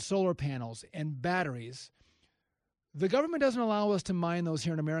windmills and solar panels and batteries, the government doesn't allow us to mine those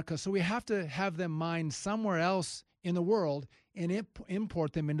here in America, so we have to have them mined somewhere else in the world and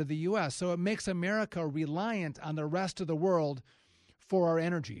import them into the U.S. So it makes America reliant on the rest of the world for our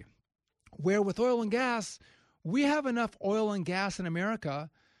energy. Where with oil and gas, we have enough oil and gas in America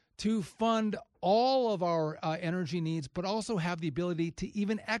to fund all of our energy needs, but also have the ability to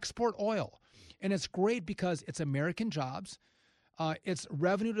even export oil. And it's great because it's American jobs, it's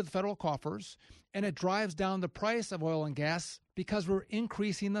revenue to the federal coffers, and it drives down the price of oil and gas because we're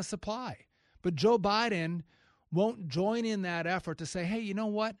increasing the supply. But Joe Biden won't join in that effort to say, hey, you know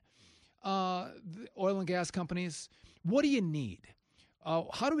what, the oil and gas companies, what do you need?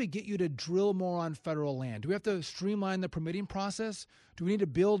 How do we get you to drill more on federal land? Do we have to streamline the permitting process? Do we need to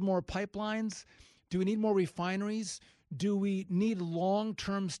build more pipelines? Do we need more refineries? Do we need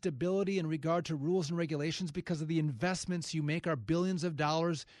long-term stability in regard to rules and regulations because of the investments you make are billions of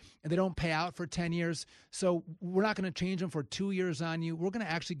dollars and they don't pay out for 10 years? So we're not going to change them for 2 years on you. We're going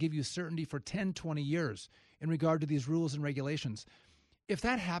to actually give you certainty for 10, 20 years in regard to these rules and regulations. If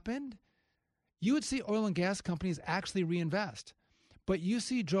that happened, you would see oil and gas companies actually reinvest. But you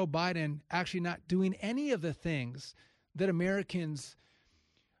see Joe Biden actually not doing any of the things that Americans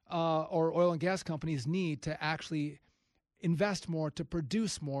or oil and gas companies need to actually invest more, to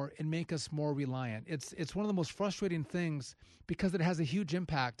produce more, and make us more reliant. It's one of the most frustrating things because it has a huge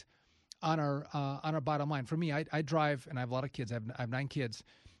impact on our bottom line. For me, I drive, and I have a lot of kids. I have 9 kids.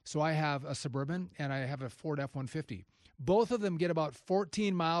 So I have a Suburban, and I have a Ford F-150. Both of them get about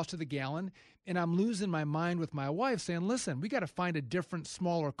 14 miles to the gallon, and I'm losing my mind with my wife saying, listen, we got to find a different,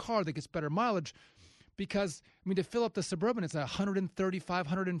 smaller car that gets better mileage because, I mean, to fill up the Suburban, it's $135,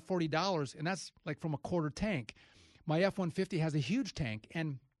 $140, and that's like from a quarter tank. My F-150 has a huge tank,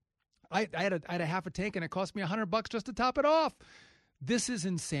 and I had a half a tank, and it cost me $100 just to top it off. This is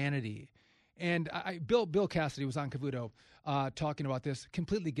insanity. And Bill Cassidy was on Cavuto talking about this,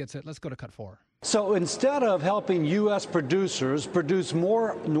 completely gets it. Let's go to cut 4. So instead of helping U.S. producers produce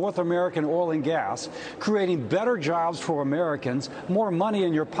more North American oil and gas, creating better jobs for Americans, more money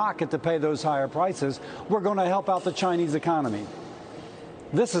in your pocket to pay those higher prices, we're going to help out the Chinese economy.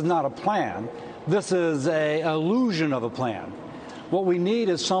 This is not a plan. This is an illusion of a plan. What we need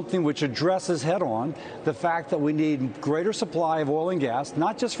is something which addresses head-on the fact that we need greater supply of oil and gas,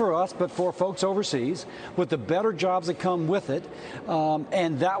 not just for us, but for folks overseas, with the better jobs that come with it.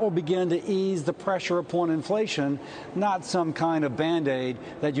 And that will begin to ease the pressure upon inflation, not some kind of Band-Aid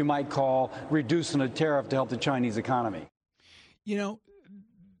that you might call reducing a tariff to help the Chinese economy. You know,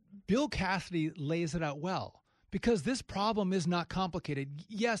 Bill Cassidy lays it out well, because this problem is not complicated.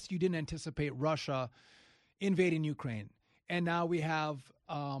 Yes, you didn't anticipate Russia invading Ukraine. And now we have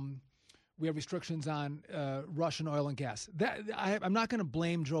restrictions on Russian oil and gas. I'm not going to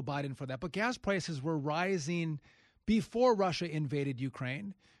blame Joe Biden for that, but gas prices were rising before Russia invaded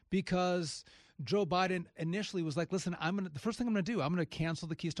Ukraine because Joe Biden initially was like, "Listen, the first thing I'm going to do, I'm going to cancel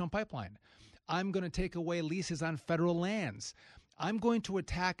the Keystone Pipeline. I'm going to take away leases on federal lands. I'm going to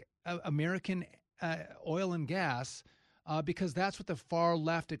attack American oil and gas because that's what the far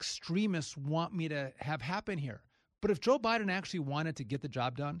left extremists want me to have happen here. But if Joe Biden actually wanted to get the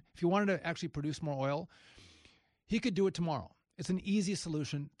job done, if he wanted to actually produce more oil, he could do it tomorrow. It's an easy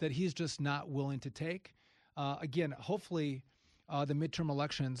solution that he's just not willing to take. Again, hopefully the midterm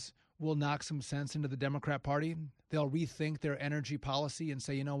elections will knock some sense into the Democrat Party. They'll rethink their energy policy and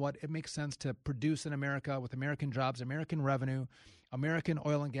say, you know what, it makes sense to produce in America with American jobs, American revenue, American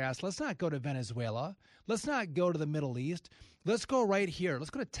oil and gas. Let's not go to Venezuela. Let's not go to the Middle East. Let's go right here.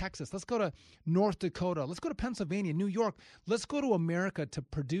 Let's go to Texas. Let's go to North Dakota. Let's go to Pennsylvania, New York. Let's go to America to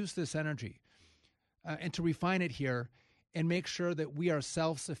produce this energy and to refine it here and make sure that we are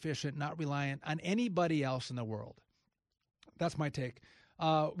self-sufficient, not reliant on anybody else in the world. That's my take.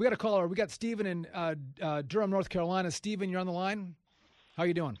 We got a caller. We got Stephen in Durham, North Carolina. Stephen, you're on the line. How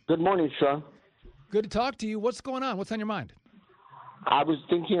you doing? Good morning, Sean. Good to talk to you. What's going on? What's on your mind? I was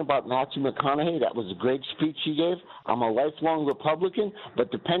thinking about Matthew McConaughey. That was a great speech he gave. I'm a lifelong Republican,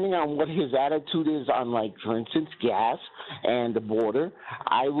 but depending on what his attitude is on, like, for instance, gas and the border,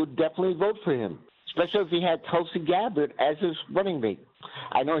 I would definitely vote for him, especially if he had Tulsi Gabbard as his running mate.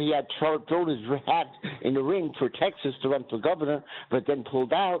 I know he had thrown his hat in the ring for Texas to run for governor, but then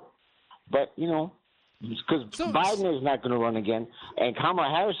pulled out. But, you know, because Biden is not going to run again, and Kamala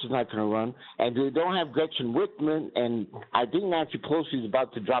Harris is not going to run, and they don't have Gretchen Whitman, and I think Nancy Pelosi is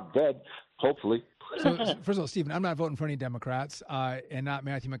about to drop dead, hopefully. So, first of all, Stephen, I'm not voting for any Democrats and not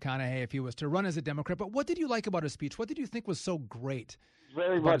Matthew McConaughey if he was to run as a Democrat. But what did you like about his speech? What did you think was so great?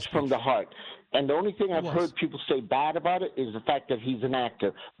 Very much from the heart. And the only thing I've heard people say bad about it is the fact that he's an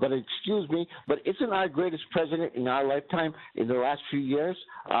actor. But excuse me, but isn't our greatest president in our lifetime in the last few years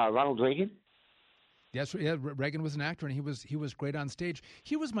Ronald Reagan? Yes, yeah, Reagan was an actor, and he was great on stage.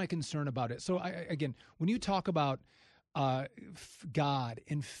 Here was my concern about it. So, again, when you talk about God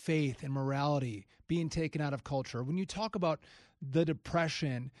and faith and morality being taken out of culture, when you talk about the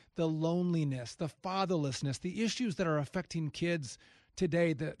depression, the loneliness, the fatherlessness, the issues that are affecting kids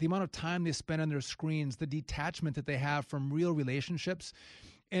today, the amount of time they spend on their screens, the detachment that they have from real relationships,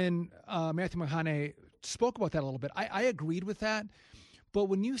 and Matthew McConaughey spoke about that a little bit. I agreed with that. But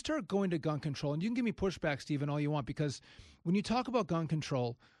when you start going to gun control, and you can give me pushback, Stephen, all you want, because when you talk about gun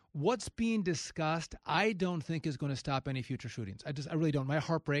control, what's being discussed, I don't think is going to stop any future shootings. I really don't. My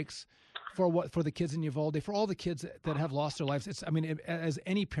heart breaks for the kids in Uvalde, for all the kids that have lost their lives. As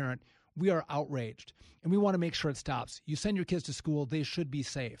any parent, we are outraged, and we want to make sure it stops. You send your kids to school; they should be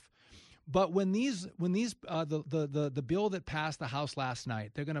safe. But when the bill that passed the House last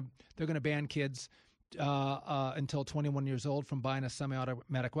night, they're gonna ban kids until 21 years old from buying a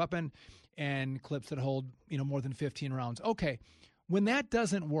semi-automatic weapon and clips that hold more than 15 rounds. Okay, when that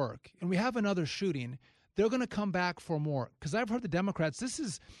doesn't work and we have another shooting, they're going to come back for more. Because I've heard the Democrats, this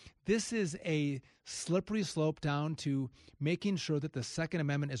is a slippery slope down to making sure that the Second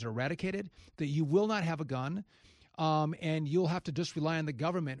Amendment is eradicated, that you will not have a gun, and you'll have to just rely on the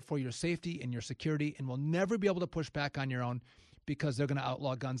government for your safety and your security, and will never be able to push back on your own because they're going to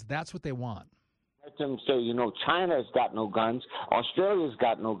outlaw guns. That's what they want. Let them say, China's got no guns, Australia's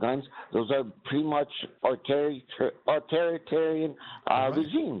got no guns. Those are pretty much authoritarian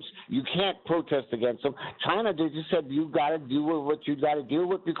regimes. You can't protest against them. China, they just said you got to deal with what you got to deal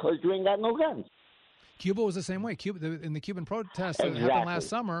with because you ain't got no guns. Cuba was the same way. In the Cuban protests that happened last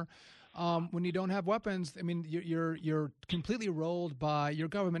summer, when you don't have weapons, you're completely rolled by your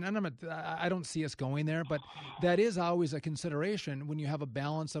government. And I don't see us going there, but that is always a consideration when you have a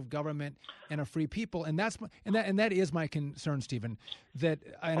balance of government and a free people. And that is my concern, Stephen. And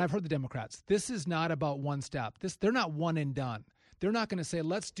I've heard the Democrats. This is not about one step. They're not one and done. They're not going to say,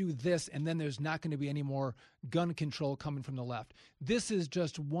 let's do this, and then there's not going to be any more gun control coming from the left. This is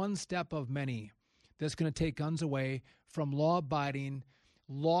just one step of many that's going to take guns away from law-abiding,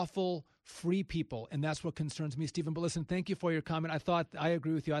 lawful, free people, and that's what concerns me, Stephen. But listen, thank you for your comment. I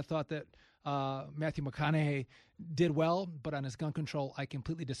agree with you. I thought that Matthew McConaughey did well, but on his gun control, I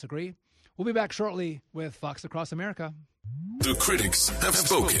completely disagree. We'll be back shortly with Fox Across America. The critics have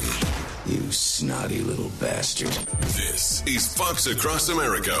spoken. You snotty little bastard. This is Fox Across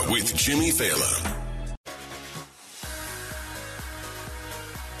America with Jimmy Fallon.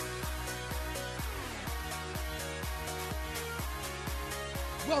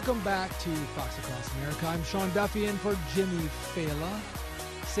 Welcome back to Fox Across America. I'm Sean Duffy in for Jimmy Fallon,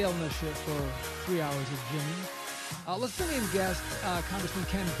 sailing the ship for 3 hours with Jimmy. Let's bring in guest Congressman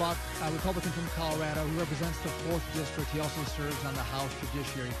Ken Buck, a Republican from Colorado, who represents the 4th District. He also serves on the House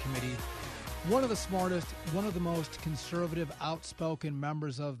Judiciary Committee. One of the smartest, one of the most conservative, outspoken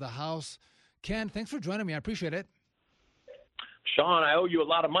members of the House. Ken, thanks for joining me. I appreciate it. Sean, I owe you a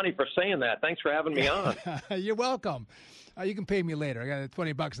lot of money for saying that. Thanks for having me on. You're welcome. You can pay me later. I got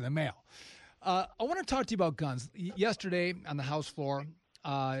 $20 in the mail. I want to talk to you about guns. Yesterday on the House floor,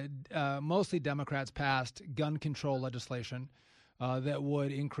 mostly Democrats passed gun control legislation that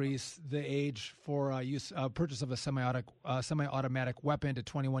would increase the age for purchase of a semi-automatic weapon to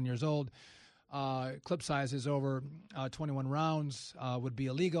 21 years old. Clip sizes over 21 rounds would be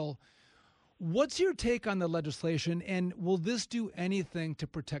illegal. What's your take on the legislation, and will this do anything to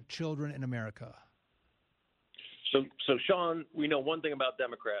protect children in America? So Sean, we know one thing about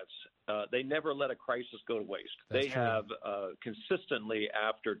Democrats. They never let a crisis go to waste. They have consistently,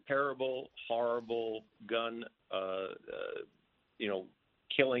 after terrible, horrible gun,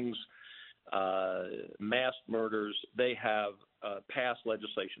 killings, mass murders, they have passed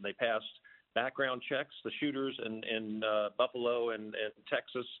legislation. They passed background checks. The shooters in Buffalo and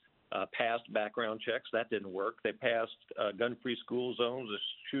Texas passed background checks. That didn't work. They passed gun-free school zones. The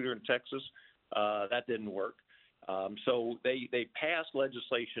shooter in Texas, that didn't work. So they passed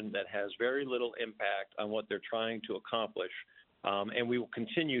legislation that has very little impact on what they're trying to accomplish. And we will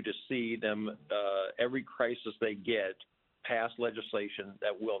continue to see them, every crisis they get, pass legislation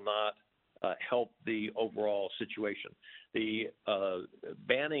that will not help the overall situation. The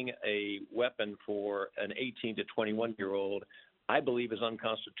banning a weapon for an 18 to 21-year-old, I believe, is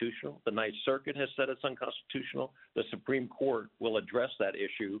unconstitutional. The Ninth Circuit has said it's unconstitutional. The Supreme Court will address that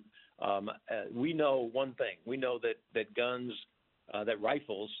issue. We know one thing. We know that guns, that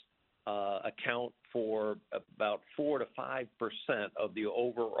rifles account for about 4 to 5% of the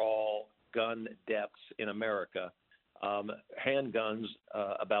overall gun deaths in America. Handguns,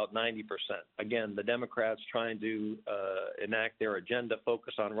 about 90%. Again, the Democrats trying to enact their agenda,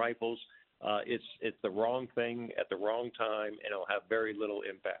 focus on rifles. It's the wrong thing at the wrong time, and it'll have very little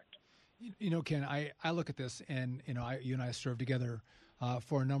impact. Ken, I look at this, and you and I served together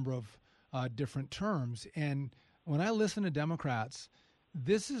for a number of different terms. And when I listen to Democrats,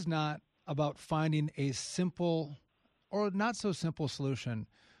 this is not about finding a simple or not so simple solution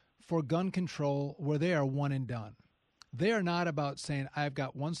for gun control where they are one and done. They are not about saying, I've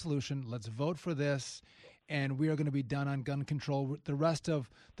got one solution, let's vote for this, and we are going to be done on gun control. The rest of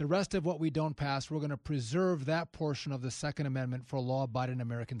what we don't pass, we're going to preserve that portion of the Second Amendment for law-abiding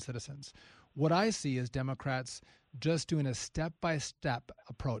American citizens. What I see is Democrats just doing a step-by-step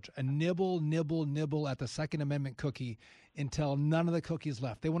approach, a nibble at the Second Amendment cookie until none of the cookies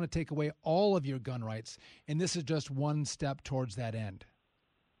left. They want to take away all of your gun rights, and this is just one step towards that end.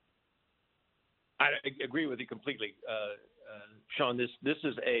 I agree with you completely, Sean. This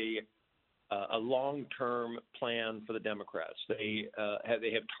is a long-term plan for the Democrats. They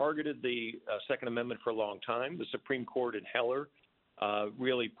have targeted the Second Amendment for a long time. The Supreme Court in Heller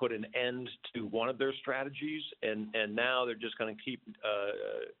really put an end to one of their strategies, and now they're just going to keep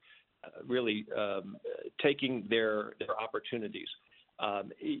really taking their opportunities.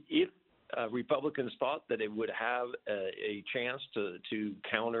 If Republicans thought that it would have a chance to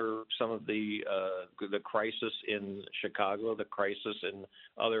counter some of the crisis in Chicago, the crisis in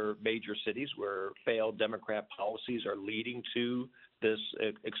other major cities where failed Democrat policies are leading to this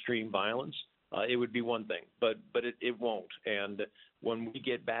extreme violence, it would be one thing, but it won't. And when we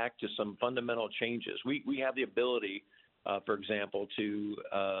get back to some fundamental changes, we have the ability, for example, to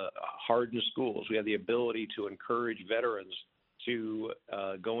harden schools. We have the ability to encourage veterans to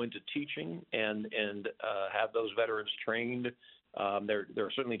go into teaching and have those veterans trained.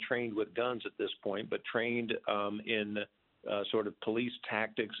 They're certainly trained with guns at this point, but trained in sort of police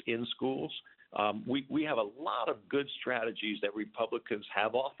tactics in schools. We have a lot of good strategies that Republicans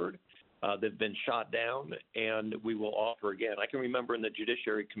have offered that have been shot down, and we will offer again. I can remember in the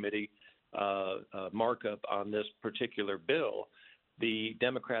Judiciary Committee markup on this particular bill, the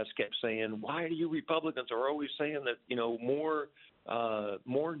Democrats kept saying, why do you Republicans are always saying that,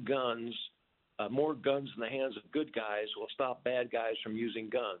 more guns in the hands of good guys will stop bad guys from using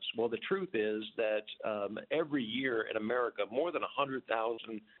guns? Well, the truth is that every year in America, more than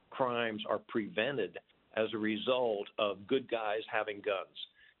 100,000 crimes are prevented as a result of good guys having guns.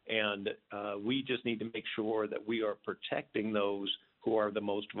 And we just need to make sure that we are protecting those who are the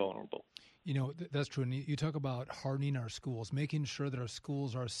most vulnerable. That's true. And you talk about hardening our schools, making sure that our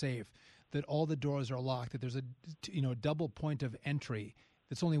schools are safe, that all the doors are locked, that there's a double point of entry.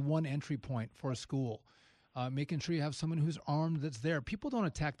 That's only one entry point for a school. Making sure you have someone who's armed that's there. People don't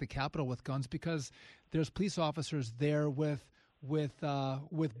attack the Capitol with guns because there's police officers there with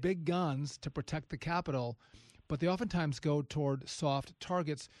big guns to protect the Capitol, but they oftentimes go toward soft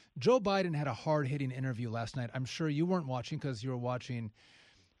targets. Joe Biden had a hard-hitting interview last night. I'm sure you weren't watching because you were watching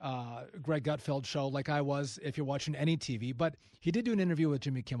Greg Gutfeld show like I was if you're watching any TV. But he did do an interview with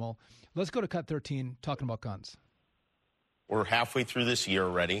Jimmy Kimmel. Let's go to cut 13, talking about guns. We're halfway through this year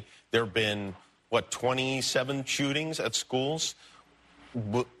already. There have been, 27 shootings at schools?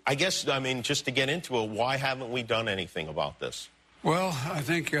 I guess, just to get into it, why haven't we done anything about this? Well, I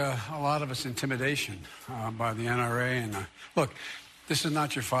think a lot of it's intimidation by the NRA. And look, this is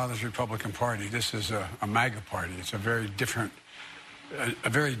not your father's Republican Party. This is a MAGA party. It's a very different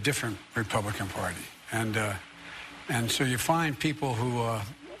Republican Party. And so you find people who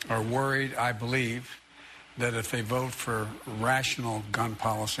are worried, I believe, that if they vote for rational gun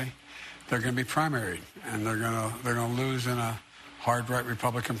policy, they're going to be primaried, and they're going to lose in a hard right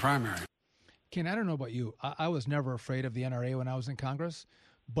Republican primary. Ken, I don't know about you. I was never afraid of the NRA when I was in Congress,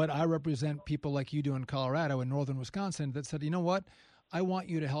 but I represent people like you do in Colorado and northern Wisconsin that said, you know what? I want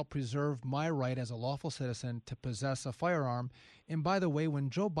you to help preserve my right as a lawful citizen to possess a firearm. And by the way, when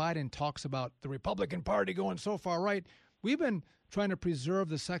Joe Biden talks about the Republican Party going so far right, we've been trying to preserve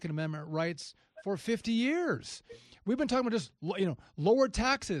the Second Amendment rights for 50 years. We've been talking about just, lower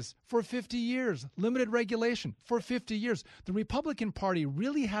taxes for 50 years, limited regulation for 50 years. The Republican Party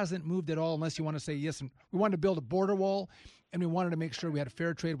really hasn't moved at all unless you want to say, yes, and we wanted to build a border wall and we wanted to make sure we had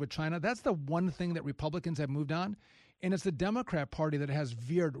fair trade with China. That's the one thing that Republicans have moved on. And it's the Democrat Party that has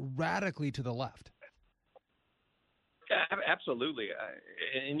veered radically to the left. Yeah, absolutely.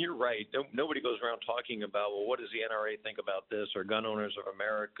 And you're right. Nobody goes around talking about, well, what does the NRA think about this, or Gun Owners of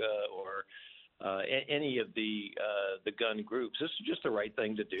America, or any of the gun groups. This is just the right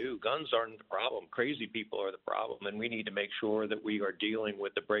thing to do. Guns aren't the problem. Crazy people are the problem, and we need to make sure that we are dealing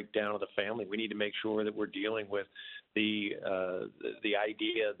with the breakdown of the family. We need to make sure that we're dealing with the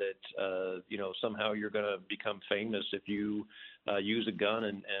idea that somehow you're going to become famous if you use a gun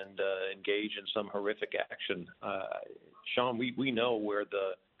and engage in some horrific action. Sean, we know where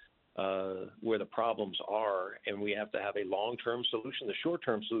the problems are, and we have to have a long-term solution. The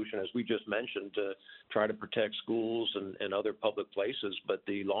short-term solution, as we just mentioned, to try to protect schools and other public places, but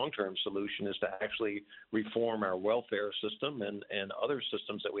the long-term solution is to actually reform our welfare system and other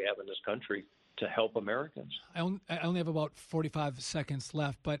systems that we have in this country to help Americans. I only have about 45 seconds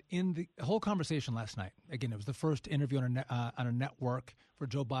left, but in the whole conversation last night, again, it was the first interview on a network for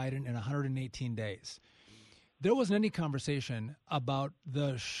Joe Biden in 118 days. There wasn't any conversation about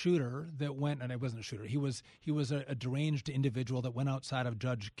the shooter that went, and it wasn't a shooter. He was a deranged individual that went outside of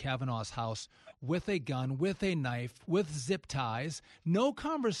Judge Kavanaugh's house with a gun, with a knife, with zip ties. No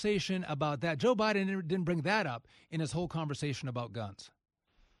conversation about that. Joe Biden didn't bring that up in his whole conversation about guns.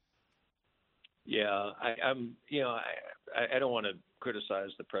 Yeah, I don't want to criticize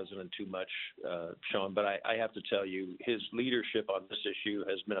the president too much, Sean, but I have to tell you, his leadership on this issue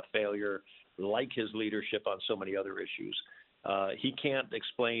has been a failure, like his leadership on so many other issues. He can't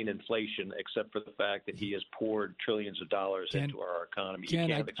explain inflation except for the fact that he has poured trillions of dollars into our economy. Ken,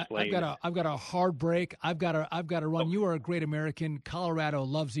 he can't explain. I've got a hard break. I've got to run. You are a great American. Colorado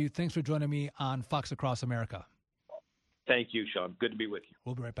loves you. Thanks for joining me on Fox Across America. Thank you, Sean. Good to be with you.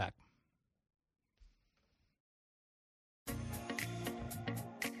 We'll be right back.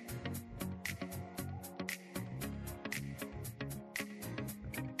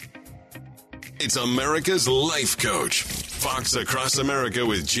 It's America's Life Coach. Fox Across America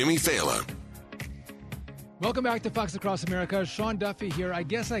with Jimmy Fallon. Welcome back to Fox Across America. Sean Duffy here. I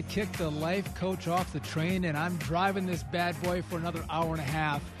guess I kicked the life coach off the train, and I'm driving this bad boy for another hour and a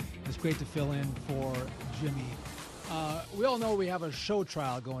half. It's great to fill in for Jimmy. We all know we have a show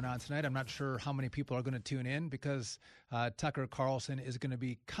trial going on tonight. I'm not sure how many people are going to tune in because Tucker Carlson is going to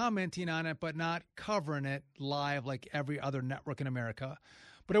be commenting on it, but not covering it live like every other network in America.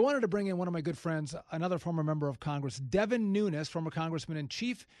 But I wanted to bring in one of my good friends, another former member of Congress, Devin Nunes, former congressman and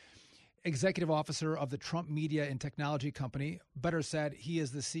chief executive officer of the Trump Media and Technology Company. Better said, he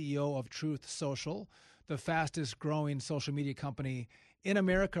is the CEO of Truth Social, the fastest growing social media company in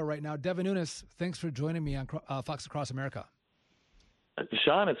America right now. Devin Nunes, thanks for joining me on Fox Across America.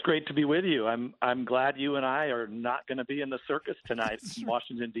 Sean, it's great to be with you. I'm glad you and I are not going to be in the circus tonight in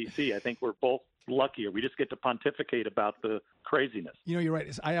Washington, D.C. I think we're both luckier. We just get to pontificate about the craziness. You're right.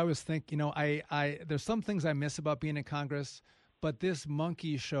 I always think, there's some things I miss about being in Congress, but this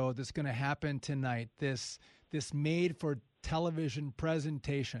monkey show that's going to happen tonight, this made-for-television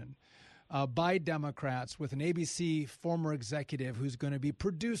presentation by Democrats with an ABC former executive who's going to be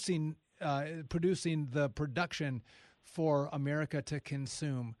producing the production for America to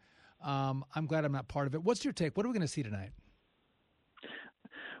consume. I'm glad I'm not part of it. What's your take? What are we going to see tonight?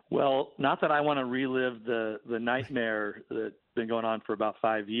 Well, not that I want to relive the nightmare that's been going on for about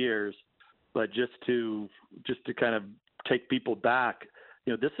 5 years, but just to kind of take people back.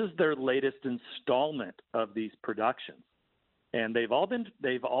 this is their latest installment of these productions, and they've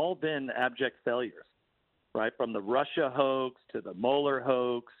all been abject failures, right? From the Russia hoax to the Mueller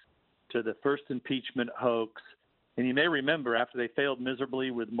hoax to the first impeachment hoax. And you may remember, after they failed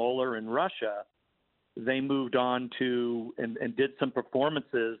miserably with Mueller in Russia, they moved on to and did some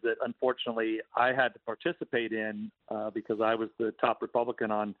performances that unfortunately I had to participate in because I was the top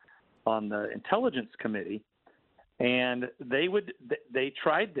Republican on the Intelligence Committee. And they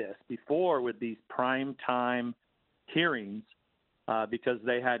tried this before with these prime time hearings because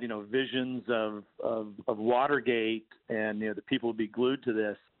they had visions of Watergate, and the people would be glued to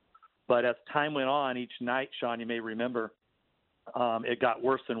this. But as time went on, each night, Sean, you may remember, it got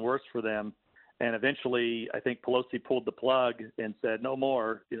worse and worse for them. And eventually, I think Pelosi pulled the plug and said, "No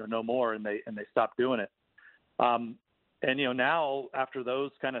more, no more," and they stopped doing it. And now after those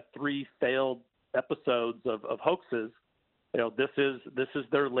kind of 3 failed episodes of hoaxes, this is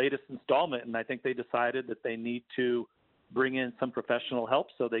their latest installment, and I think they decided that they need to bring in some professional help.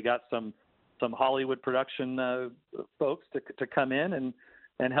 So they got some Hollywood production folks to come in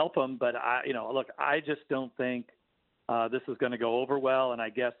and help them. But I just don't think this is going to go over well, and I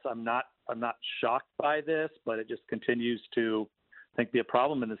guess I'm not shocked by this, but it just continues to, I think, be a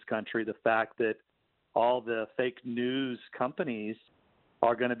problem in this country. The fact that all the fake news companies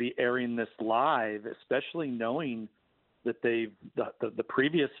are going to be airing this live, especially knowing that the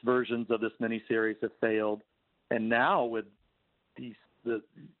previous versions of this miniseries have failed, and now with the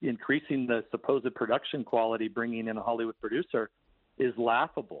increasing the supposed production quality, bringing in a Hollywood producer is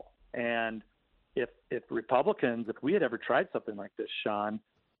laughable. And if Republicans, if we had ever tried something like this, Sean,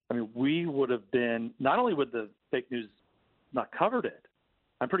 I mean, we would have been, not only would the fake news not covered it,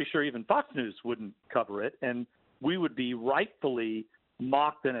 I'm pretty sure even Fox News wouldn't cover it, and we would be rightfully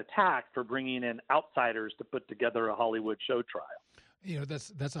mocked and attacked for bringing in outsiders to put together a Hollywood show trial.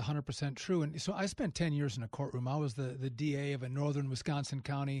 That's 100% true. And so I spent 10 years in a courtroom. I was the DA of a northern Wisconsin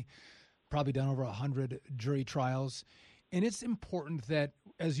county, probably done over 100 jury trials. And it's important that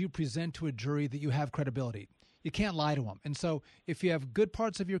as you present to a jury that you have credibility. You can't lie to them. And so if you have good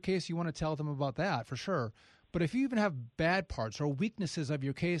parts of your case, you want to tell them about that for sure. But if you even have bad parts or weaknesses of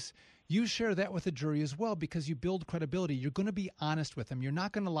your case, you share that with the jury as well, because you build credibility. You're going to be honest with them. You're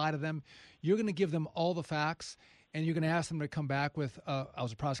not going to lie to them. You're going to give them all the facts, and you're going to ask them to come back with, I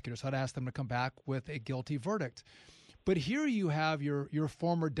was a prosecutor, so I'd ask them to come back with a guilty verdict. But here you have your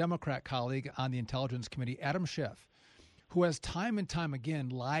former Democrat colleague on the Intelligence Committee, Adam Schiff, who has time and time again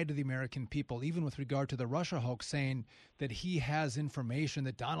lied to the American people, even with regard to the Russia hoax, saying that he has information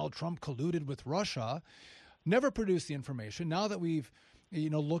that Donald Trump colluded with Russia, never produced the information. Now that we've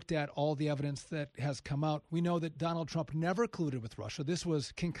looked at all the evidence that has come out, we know that Donald Trump never colluded with Russia. This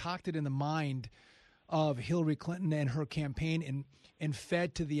was concocted in the mind of Hillary Clinton and her campaign and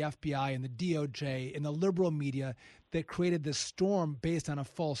fed to the FBI and the DOJ and the liberal media that created this storm based on a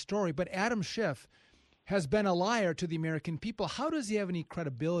false story. But Adam Schiff has been a liar to the American people. How does he have any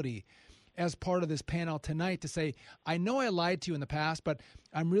credibility as part of this panel tonight to say, I know I lied to you in the past, but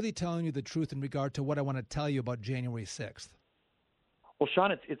I'm really telling you the truth in regard to what I want to tell you about January 6th? Well,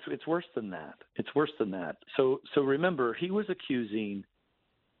 Sean, it's worse than that. It's worse than that. So remember, he was accusing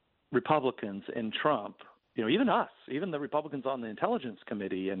Republicans and Trump, even us, even the Republicans on the Intelligence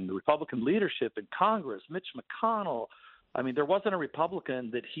Committee and the Republican leadership in Congress, Mitch McConnell. I mean, there wasn't a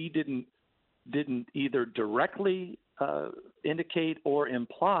Republican that he didn't either directly indicate or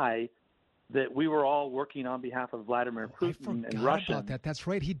imply that we were all working on behalf of Vladimir Putin and Russia. About that. That's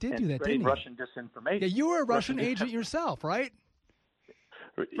right. He did do that, didn't he? Russian disinformation. Yeah, you were a Russian agent yourself, right?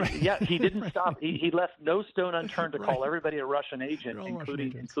 Yeah, he didn't stop. He left no stone unturned to call everybody a Russian agent,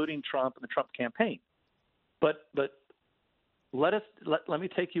 including Trump and the Trump campaign. But let me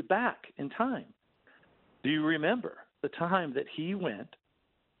take you back in time. Do you remember the time that he went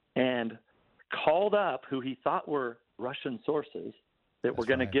and called up who he thought were Russian sources that were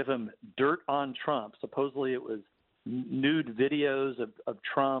going to give him dirt on Trump? Supposedly it was nude videos of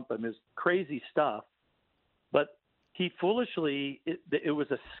Trump and this crazy stuff. But he foolishly, it was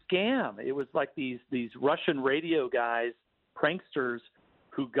a scam. It was like these Russian radio guys, pranksters,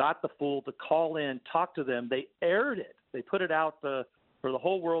 who got the fool to call in, talk to them. They aired it. They put it out for the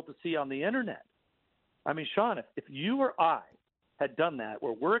whole world to see on the internet. I mean, Sean, if you or I had done that,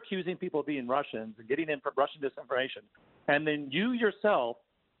 where we're accusing people of being Russians and getting in Russian disinformation, and then you yourself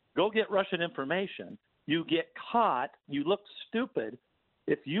go get Russian information, you get caught, you look stupid.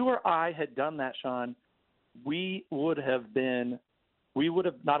 If you or I had done that, Sean, we would have never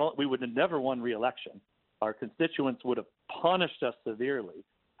won re-election. Our constituents would have punished us severely.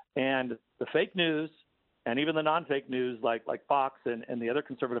 And the fake news and even the non-fake news like Fox and the other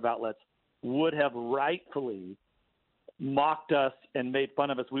conservative outlets would have rightfully mocked us and made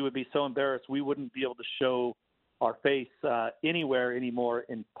fun of us. We would be so embarrassed we wouldn't be able to show our face anywhere anymore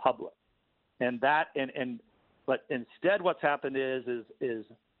in public. But instead what's happened is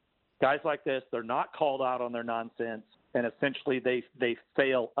guys like this, they're not called out on their nonsense, and essentially they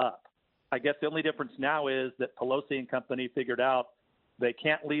fail up. I guess the only difference now is that Pelosi and company figured out they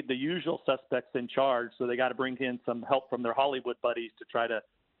can't leave the usual suspects in charge, so they got to bring in some help from their Hollywood buddies to try to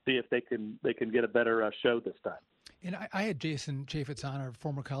see if they can get a better show this time. And I had Jason Chaffetz on, our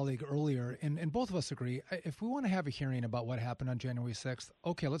former colleague, earlier, and both of us agree. If we want to have a hearing about what happened on January 6th,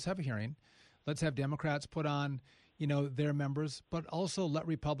 okay, let's have a hearing. Let's have Democrats put on, their members, but also let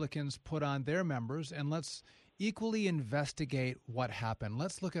Republicans put on their members, and let's equally investigate what happened.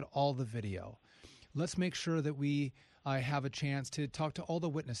 Let's look at all the video. Let's make sure that we have a chance to talk to all the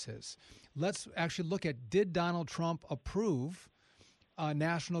witnesses. Let's actually look at, did Donald Trump approve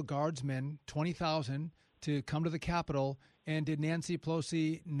National Guardsmen, 20,000, to come to the Capitol, and did Nancy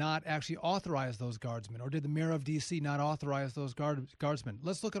Pelosi not actually authorize those guardsmen, or did the mayor of D.C. not authorize those guardsmen?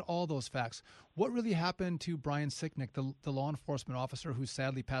 Let's look at all those facts. What really happened to Brian Sicknick, the law enforcement officer who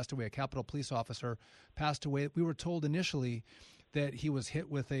sadly passed away, a Capitol police officer, passed away? We were told initially that he was hit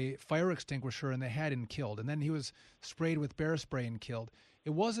with a fire extinguisher in the head and killed, and then he was sprayed with bear spray and killed.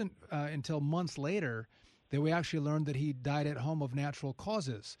 It wasn't until months later that we actually learned that he died at home of natural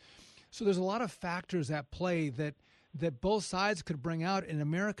causes. So there's a lot of factors at play that both sides could bring out, and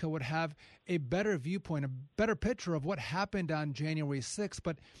America would have a better viewpoint, a better picture of what happened on January 6th.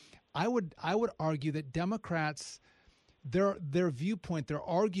 But I would argue that Democrats, their viewpoint, their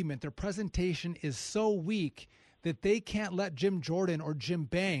argument, their presentation is so weak that they can't let Jim Jordan or Jim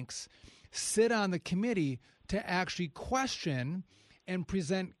Banks sit on the committee to actually question and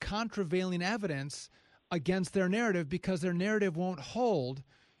present contravailing evidence against their narrative, because their narrative won't hold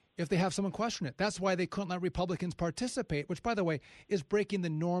if they have someone question it. That's why they couldn't let Republicans participate, which, by the way, is breaking the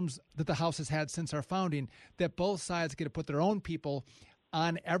norms that the House has had since our founding, that both sides get to put their own people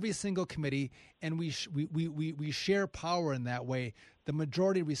on every single committee, and we share power in that way. The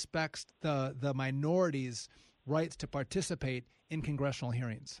majority respects the minority's rights to participate in congressional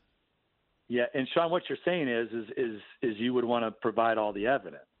hearings. Yeah, and Sean, what you're saying is you would want to provide all the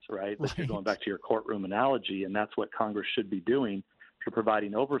evidence, right? Right. You're going back to your courtroom analogy, and that's what Congress should be doing. You're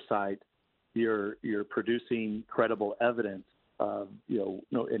providing oversight. You're producing credible evidence, and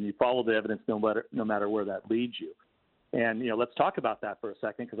you follow the evidence no matter where that leads you. And let's talk about that for a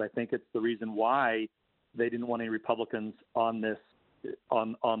second, because I think it's the reason why they didn't want any Republicans on this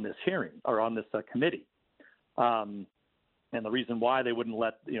hearing or on this committee. And the reason why they wouldn't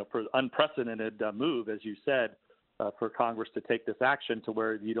let, for unprecedented move, as you said, for Congress to take this action to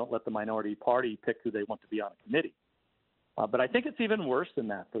where you don't let the minority party pick who they want to be on a committee. But I think it's even worse than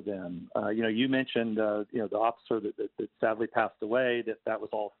that for them. You mentioned, the officer that sadly passed away, that was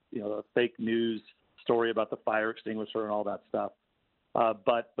all, a fake news story about the fire extinguisher and all that stuff.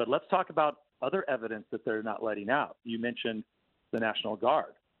 But let's talk about other evidence that they're not letting out. You mentioned the National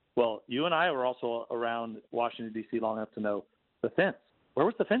Guard. Well, you and I were also around Washington, D.C. long enough to know the fence. Where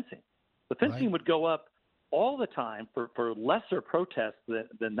was the fencing? The fencing would go up all the time for lesser protests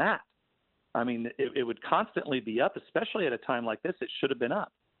than that. I mean, it would constantly be up, especially at a time like this. It should have been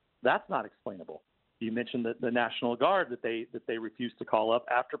up. That's not explainable. You mentioned the National Guard that they refused to call up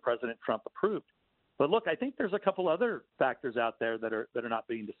after President Trump approved. But look, I think there's a couple other factors out there that are not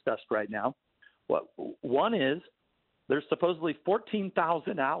being discussed right now. One is there's supposedly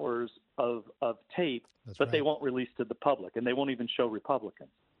 14,000 hours of tape that they won't release to the public, and they won't even show Republicans.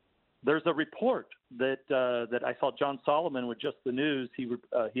 There's a report that I saw John Solomon with Just the News.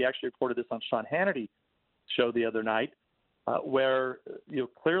 He actually reported this on Sean Hannity's show the other night, where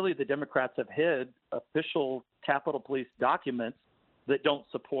clearly the Democrats have hid official Capitol Police documents that don't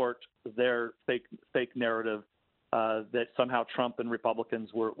support their fake narrative that somehow Trump and Republicans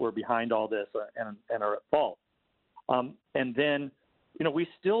were behind all this and are at fault. And then, we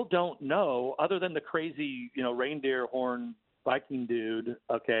still don't know, other than the crazy, reindeer horn Viking dude,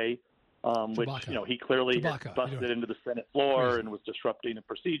 okay, which, he clearly busted into the Senate floor and was disrupting a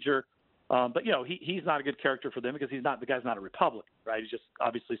procedure. But, he's not a good character for them because the guy's not a Republican, right? He's just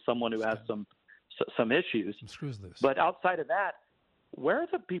obviously someone who has some issues. Some screws loose. But outside of that, where are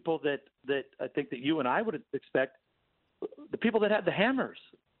the people that I think that you and I would expect, the people that had the hammers,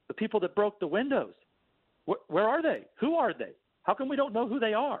 the people that broke the windows? Where are they? Who are they? How come we don't know who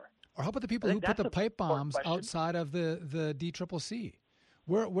they are? Or how about the people who put the pipe bombs outside of the DCCC?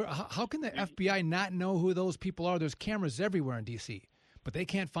 How can the FBI not know who those people are? There's cameras everywhere in D.C., but they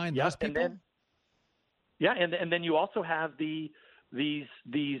can't find those people? Yeah, and then you also have these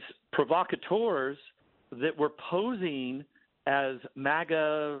provocateurs that were posing as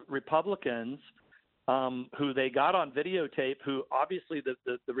MAGA Republicans, who they got on videotape, who obviously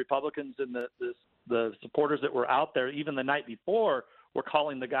the Republicans and the supporters that were out there even the night before were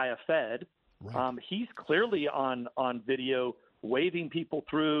calling the guy a Fed. Right. He's clearly on video waving people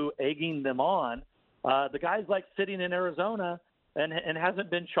through, egging them on. The guy's like sitting in Arizona and hasn't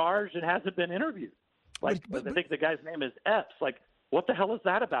been charged and hasn't been interviewed. Like, I think the guy's name is Epps. Like, what the hell is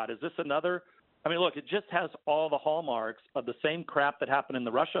that about? Is this another? I mean, look, it just has all the hallmarks of the same crap that happened in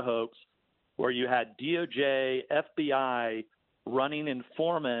the Russia hoax, where you had DOJ, FBI running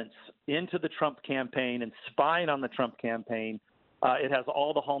informants into the Trump campaign and spying on the Trump campaign. It has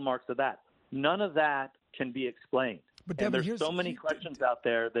all the hallmarks of that. None of that can be explained. But Devin, and there's so many questions out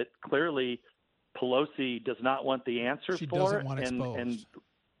there that clearly Pelosi does not want the answers she for. Doesn't want exposed. And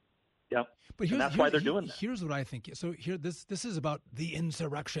yeah, but and that's why they're doing that. Here's what I think. So here, this is about the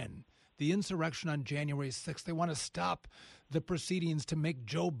insurrection. The insurrection on January 6th. They want to stop the proceedings to make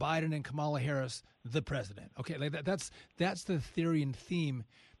Joe Biden and Kamala Harris the president. Okay, like that's the theory and theme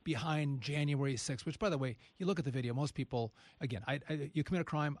behind January 6th, which, by the way, you look at the video, most people, again, you commit a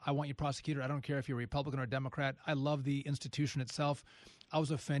crime, I want you prosecuted. I don't care if you're a Republican or a Democrat. I love the institution itself. I was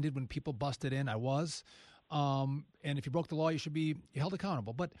offended when people busted in. I was. And if you broke the law, you should be held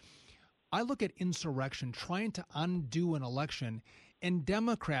accountable. But I look at insurrection, trying to undo an election, and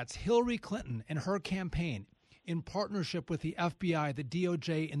Democrats, Hillary Clinton and her campaign, in partnership with the FBI, the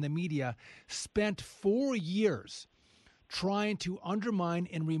DOJ, and the media, spent 4 years trying to undermine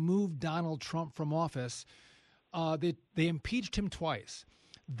and remove Donald Trump from office. They impeached him twice.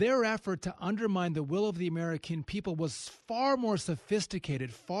 Their effort to undermine the will of the American people was far more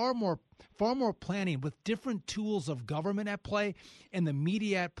sophisticated, far more planning, with different tools of government at play and the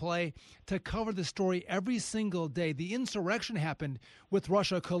media at play to cover the story every single day. The insurrection happened with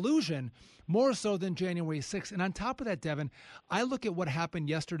Russia collusion more so than January 6th. And on top of that, Devin, I look at what happened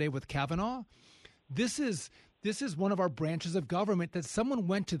yesterday with Kavanaugh. This is one of our branches of government, that someone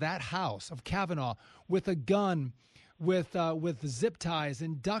went to that house of Kavanaugh with a gun, with zip ties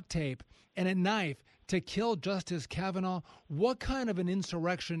and duct tape and a knife to kill Justice Kavanaugh. What kind of an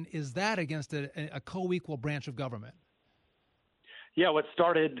insurrection is that against a co-equal branch of government? Yeah, what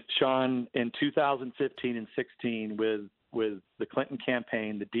started, Sean, in 2015 and 16 with the Clinton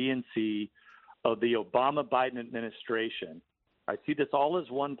campaign, the DNC of the Obama-Biden administration. I see this all as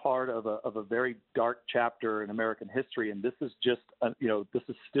one part of a very dark chapter in American history, and this is just this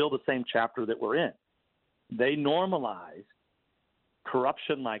is still the same chapter that we're in. They normalized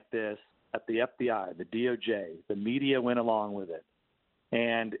corruption like this at the FBI, the DOJ. The media went along with it,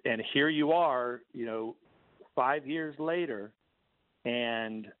 and here you are, 5 years later,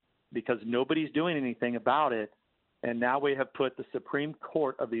 and because nobody's doing anything about it, and now we have put the Supreme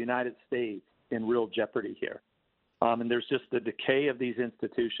Court of the United States in real jeopardy here. And there's just the decay of these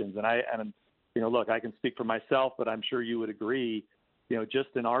institutions. And look, I can speak for myself, but I'm sure you would agree, just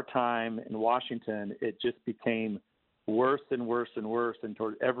in our time in Washington, it just became worse and worse and worse. And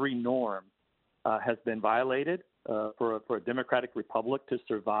toward every norm has been violated for a democratic republic to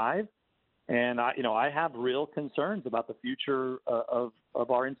survive. And I have real concerns about the future of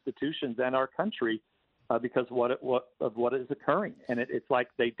our institutions and our country because of what is occurring. And it's like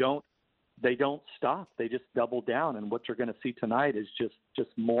they don't stop. They just double down. And what you're going to see tonight is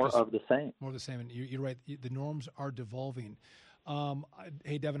just more of the same. More of the same. And you're right. The norms are devolving.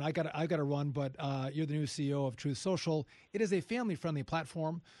 Hey, Devin, I got to run, but you're the new CEO of Truth Social. It is a family-friendly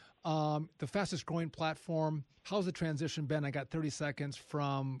platform, the fastest growing platform. How's the transition been? I got 30 seconds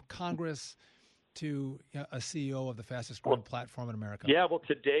from Congress to a CEO of the fastest growing platform in America. Yeah, well,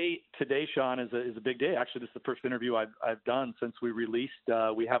 today, Sean, is a big day. Actually, this is the first interview I've done since we released.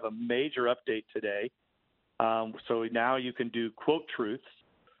 We have a major update today. So now you can do quote truths,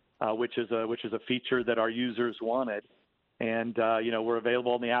 which is a feature that our users wanted. And, we're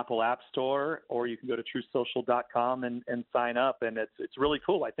available in the Apple App Store, or you can go to truthsocial.com and sign up. And it's really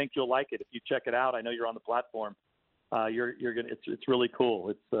cool. I think you'll like it. If you check it out, I know you're on the platform. It's really cool.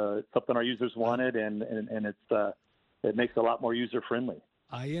 It's something our users wanted, and it makes it a lot more user friendly.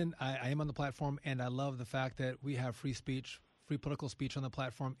 I am on the platform, and I love the fact that we have free speech, free political speech on the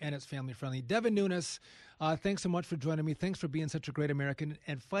platform, and it's family friendly. Devin Nunes, thanks so much for joining me. Thanks for being such a great American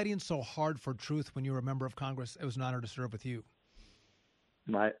and fighting so hard for truth when you were a member of Congress. It was an honor to serve with you.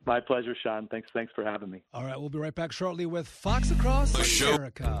 My pleasure, Sean. Thanks for having me. All right, we'll be right back shortly with Fox Across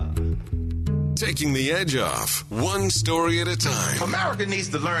America. Taking the edge off, one story at a time. America needs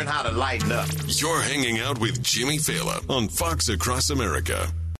to learn how to lighten up. You're hanging out with Jimmy Fallon on Fox Across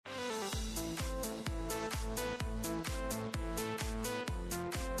America.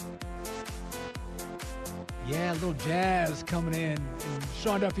 little jazz coming in. And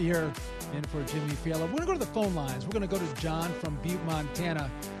Sean Duffy here in for Jimmy Fallon. We're going to go to the phone lines. We're going to go to John from Butte, Montana,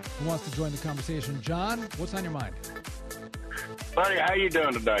 who wants to join the conversation. John, what's on your mind? Buddy, how you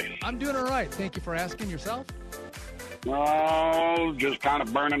doing today? I'm doing all right. Thank you for asking. Yourself? Oh, just kind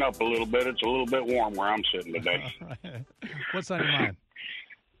of burning up a little bit. It's a little bit warm where I'm sitting today. What's on your mind?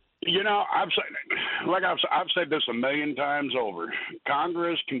 You know, I've said this a million times over.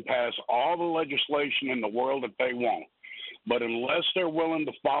 Congress can pass all the legislation in the world that they want, but unless they're willing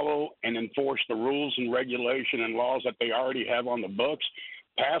to follow and enforce the rules and regulation and laws that they already have on the books,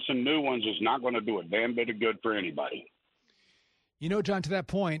 passing new ones is not going to do a damn bit of good for anybody. You know, John, to that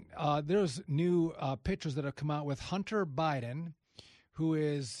point, there's new pictures that have come out with Hunter Biden, who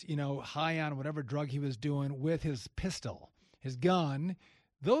is, high on whatever drug he was doing with his pistol, his gun.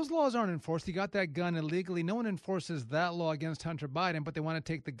 Those laws aren't enforced. He got that gun illegally. No one enforces that law against Hunter Biden, but they want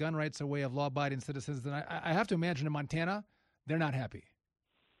to take the gun rights away of law-abiding citizens. And I have to imagine in Montana, they're not happy.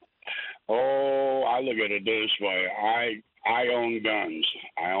 Oh, I look at it this way. I own guns.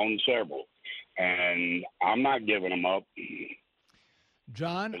 I own several, and I'm not giving them up.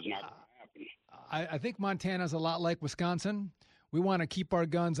 John, I think Montana's a lot like Wisconsin. We want to keep our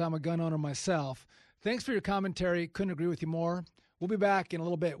guns. I'm a gun owner myself. Thanks for your commentary. Couldn't agree with you more. We'll be back in a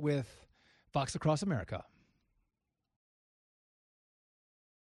little bit with Fox Across America.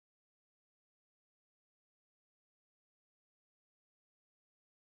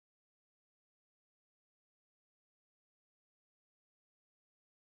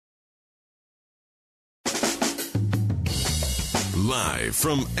 Live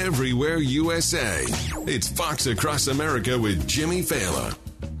from everywhere USA, it's Fox Across America with Jimmy Fallon.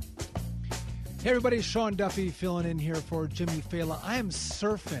 Hey everybody, Sean Duffy filling in here for Jimmy Fallon. I am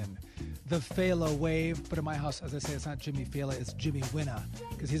surfing the Fallon wave, but in my house, as I say, it's not Jimmy Fallon, it's Jimmy Winner,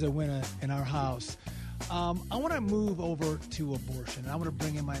 because he's a winner in our house. I want to move over to abortion. I want to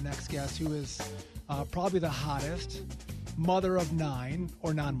bring in my next guest, who is probably the hottest, mother of 9,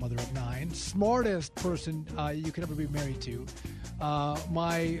 or non-mother of 9, smartest person you could ever be married to.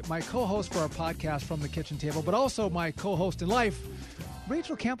 My co-host for our podcast, From the Kitchen Table, but also my co-host in life,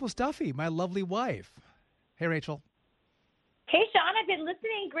 Rachel Campos Duffy, my lovely wife. Hey, Rachel. Hey, Sean, I've been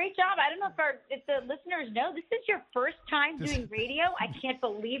listening. Great job. I don't know if the listeners know, this is your first time doing radio. I can't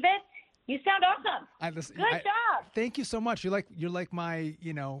believe it. You sound awesome. Good job. Thank you so much. You're like my,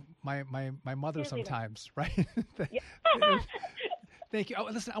 my mother sometimes, right? Thank you. Oh,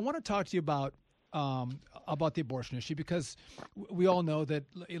 listen, I want to talk to you about the abortion issue, because we all know that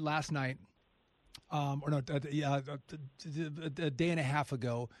last night, a day and a half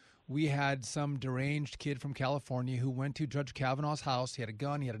ago, we had some deranged kid from California who went to Judge Kavanaugh's house. He had a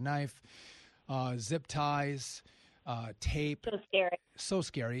gun, he had a knife, zip ties, tape. So scary. So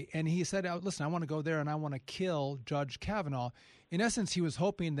scary. And he said, listen, I want to go there and I want to kill Judge Kavanaugh. In essence, he was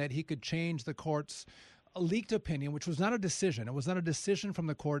hoping that he could change the court's leaked opinion, which was not a decision. It was not a decision from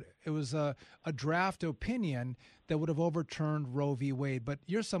the court. It was a draft opinion that would have overturned Roe v. Wade. But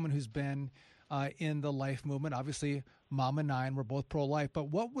you're someone who's been in the life movement. Obviously, Mom and I were both pro-life. But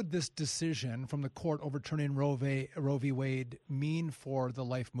what would this decision from the court overturning Roe v. Wade mean for the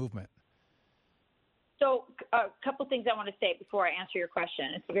life movement? So a couple things I want to say before I answer your question.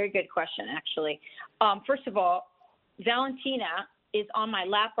 It's a very good question, actually. First of all, Valentina is on my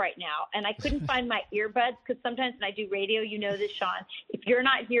lap right now, and I couldn't find my earbuds, because sometimes when I do radio, you know this, Sean, if you're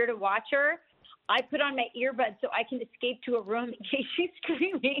not here to watch her, I put on my earbuds so I can escape to a room in case she's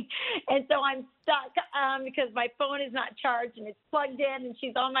screaming. And so I'm stuck because my phone is not charged and it's plugged in and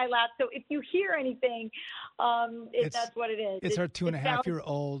she's on my lap. So if you hear anything, that's what it is. It's our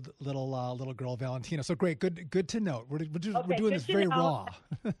 2.5-year-old little girl, Valentina. So great. Good to know. We're doing this very raw.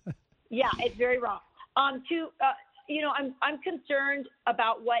 Yeah, it's very raw. I'm concerned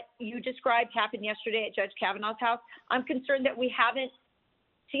about what you described happened yesterday at Judge Kavanaugh's house. I'm concerned that we haven't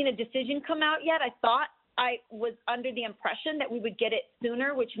seen a decision come out yet. I thought I was under the impression that we would get it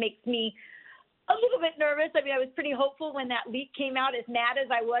sooner, which makes me a little bit nervous. I mean, I was pretty hopeful when that leak came out. As mad as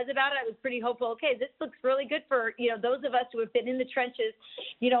I was about it, I was pretty hopeful. Okay, this looks really good for, those of us who have been in the trenches,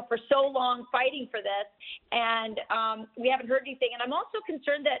 for so long fighting for this. And we haven't heard anything. And I'm also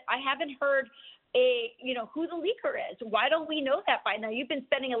concerned that I haven't heard who the leaker is. Why don't we know that by now? You've been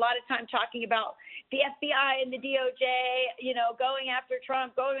spending a lot of time talking about the FBI and the DOJ, going after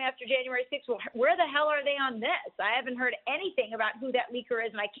Trump, going after January 6th. Well, where the hell are they on this? I haven't heard anything about who that leaker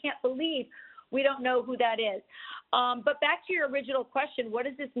is, and I can't believe we don't know who that is. But back to your original question, what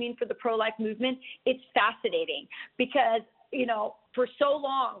does this mean for the pro-life movement? It's fascinating because, for so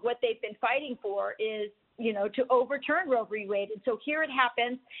long, what they've been fighting for is to overturn Roe v. Wade. And so here it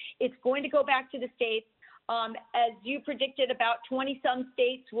happens. It's going to go back to the states. As you predicted, about 20-some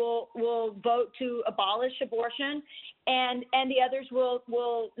states will vote to abolish abortion, and the others will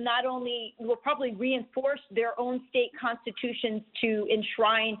probably reinforce their own state constitutions to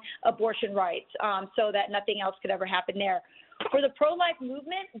enshrine abortion rights, so that nothing else could ever happen there. For the pro-life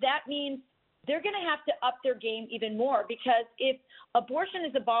movement, that means they're going to have to up their game even more, because if abortion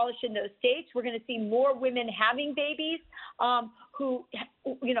is abolished in those states, we're going to see more women having babies who,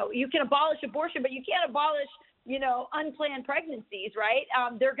 you can abolish abortion, but you can't abolish, unplanned pregnancies, right?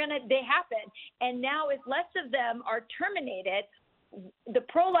 They happen. And now if less of them are terminated, the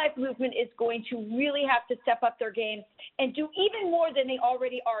pro-life movement is going to really have to step up their game and do even more than they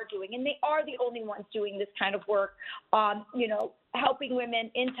already are doing. And they are the only ones doing this kind of work, helping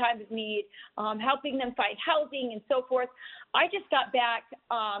women in time of need, helping them find housing and so forth. I just got back,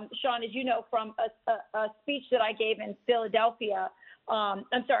 Sean, as you know, from a speech that I gave in Philadelphia.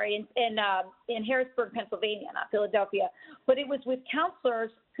 In Harrisburg, Pennsylvania, not Philadelphia. But it was with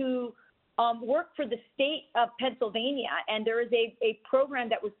counselors who work for the state of Pennsylvania, and there is a program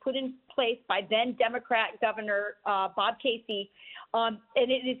that was put in place by then Democrat Governor Bob Casey, and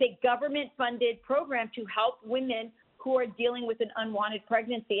it is a government-funded program to help women who are dealing with an unwanted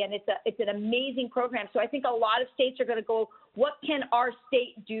pregnancy, and it's an amazing program. So I think a lot of states are going to go, what can our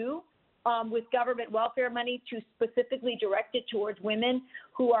state do with government welfare money to specifically direct it towards women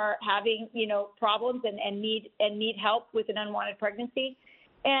who are having problems and need help with an unwanted pregnancy.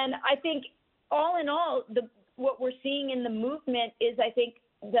 And I think all in all, what we're seeing in the movement is, I think,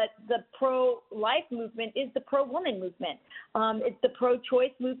 that the pro-life movement is the pro-woman movement. It's the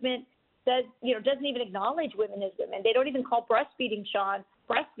pro-choice movement that, doesn't even acknowledge women as women. They don't even call breastfeeding, Sean,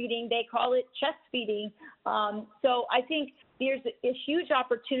 breastfeeding. They call it chest feeding. So I think there's a huge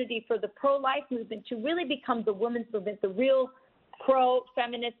opportunity for the pro-life movement to really become the women's movement, the real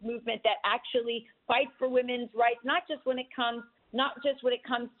pro-feminist movement that actually fights for women's rights, not just when it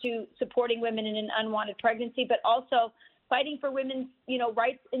comes to supporting women in an unwanted pregnancy, but also fighting for women's,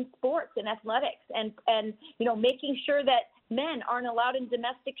 rights in sports and athletics, and making sure that men aren't allowed in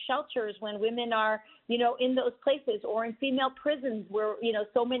domestic shelters when women are, in those places, or in female prisons where,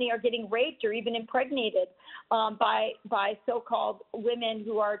 so many are getting raped or even impregnated by so-called women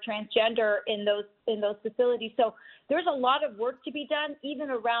who are transgender in those facilities. So there's a lot of work to be done, even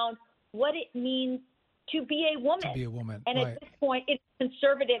around what it means to be a woman. To be a woman, and right. At this point, it's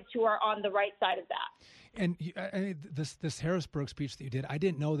conservatives who are on the right side of that. And this Harrisburg speech that you did, I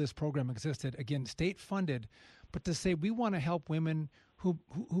didn't know this program existed. Again, state funded, but to say we want to help women who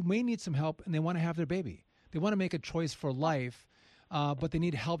may need some help and they want to have their baby. They want to make a choice for life, but they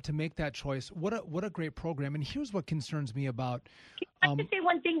need help to make that choice. What a great program. And here's what concerns me about. Can I just say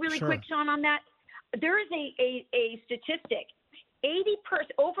one thing really quick, Sean, on that? There is a statistic.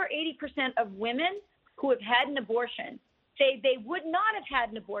 Over 80% of women who have had an abortion say they would not have had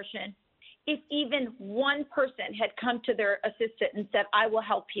an abortion if even one person had come to their assistant and said, I will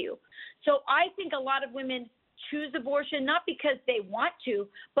help you. So I think a lot of women choose abortion not because they want to,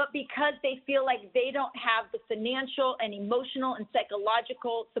 but because they feel like they don't have the financial and emotional and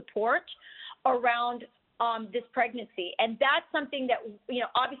psychological support around this pregnancy. And that's something that,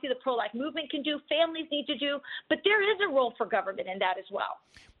 obviously the pro-life movement can do, families need to do, but there is a role for government in that as well.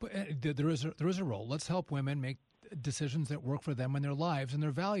 But there is a role. Let's help women make decisions that work for them and their lives and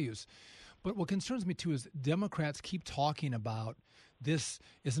their values. But what concerns me, too, is Democrats keep talking about this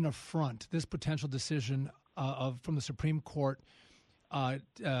is an affront, this potential decision from the Supreme Court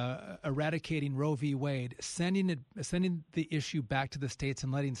eradicating Roe v. Wade, sending the issue back to the states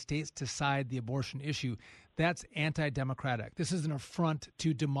and letting states decide the abortion issue. That's anti-democratic. This is an affront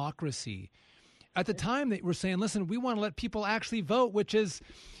to democracy. At the time, they were saying, listen, we want to let people actually vote, which is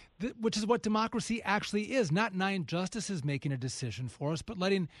what democracy actually is, not 9 justices making a decision for us, but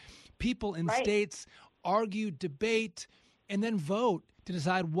letting people in states argue, debate, and then vote to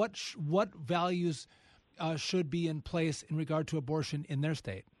decide what values should be in place in regard to abortion in their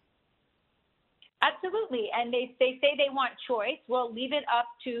state. Absolutely. And they say they want choice. Well, leave it up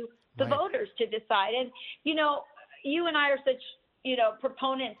to the voters to decide. And, you and I are such,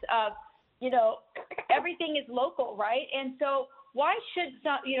 proponents of, everything is local, right? And so why should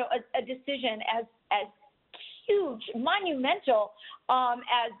a decision as huge, monumental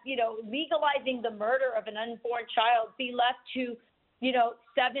as, legalizing the murder of an unborn child be left to,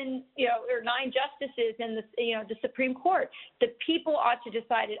 7 or 9 justices in the Supreme Court? The people ought to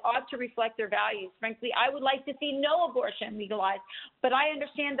decide. It ought to reflect their values. Frankly, I would like to see no abortion legalized, but I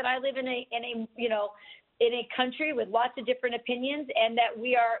understand that I live in in a country with lots of different opinions, and that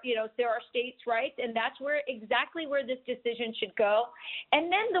we are, there are states' rights, and that's exactly where this decision should go.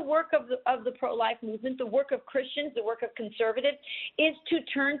 And then the work of the pro-life movement, the work of Christians, the work of conservatives, is to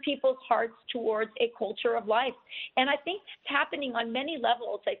turn people's hearts towards a culture of life. And I think it's happening on many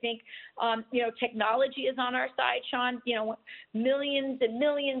levels. I think, technology is on our side, Sean. Millions and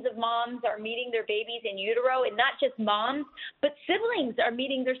millions of moms are meeting their babies in utero, and not just moms, but siblings are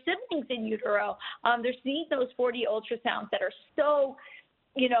meeting their siblings in utero. They're seeing those 4D ultrasounds that are so,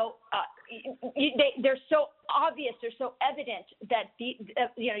 they're so obvious, they're so evident that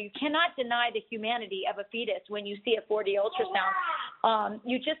you cannot deny the humanity of a fetus when you see a 4D ultrasound.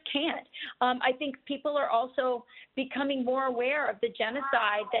 You just can't. I think people are also becoming more aware of the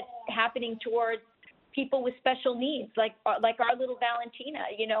genocide that's happening towards people with special needs, like our little Valentina.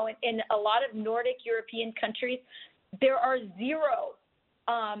 In a lot of Nordic European countries, there are zero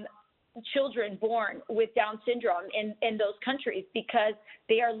children born with Down syndrome in those countries, because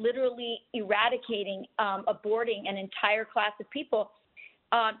they are literally eradicating, aborting an entire class of people.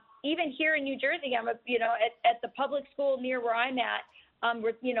 Even here in New Jersey, I'm at the public school near where I'm at.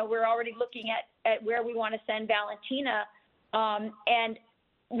 We're already looking at where we want to send Valentina, and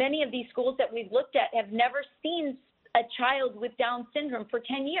many of these schools that we've looked at have never seen a child with Down syndrome for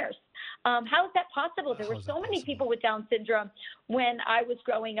 10 years. How is that possible? There were so many people with Down syndrome when I was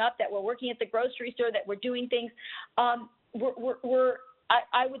growing up that were working at the grocery store, that were doing things. I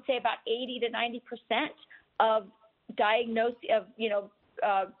would say about 80 to 90% of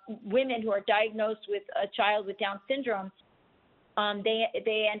women who are diagnosed with a child with Down syndrome,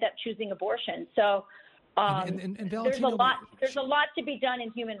 they end up choosing abortion. So and Valentina, there's a lot to be done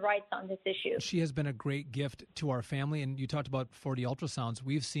in human rights on this issue. She has been a great gift to our family. And you talked about 4D ultrasounds.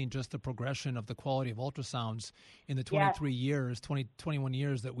 We've seen just the progression of the quality of ultrasounds in the 21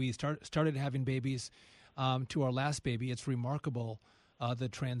 years that we started having babies to our last baby. It's remarkable, the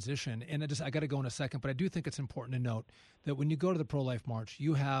transition. And I got to go in a second, but I do think it's important to note that when you go to the pro-life march,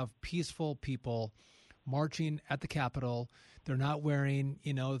 you have peaceful people marching at the Capitol. They're not wearing,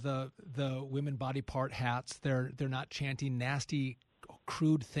 the women body part hats. They're not chanting nasty,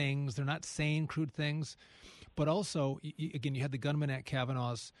 crude things. They're not saying crude things. But also, again, you had the gunman at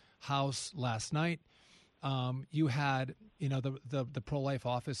Kavanaugh's house last night. You had, the pro-life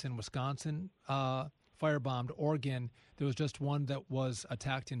office in Wisconsin firebombed. Oregon, there was just one that was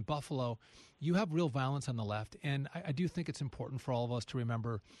attacked in Buffalo. You have real violence on the left, and I do think it's important for all of us to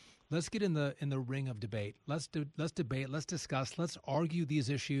remember. Let's get in the ring of debate. Let's debate. Let's discuss. Let's argue these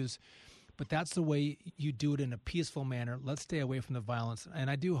issues. But that's the way you do it in a peaceful manner. Let's stay away from the violence. And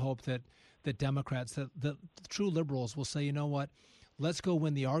I do hope that Democrats, that the true liberals, will say, you know what? Let's go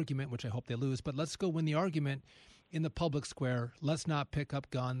win the argument, which I hope they lose. But let's go win the argument in the public square. Let's not pick up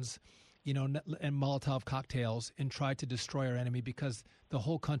guns, and Molotov cocktails and try to destroy our enemy, because the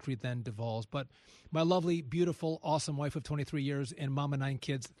whole country then devolves. But my lovely, beautiful, awesome wife of 23 years and mom of 9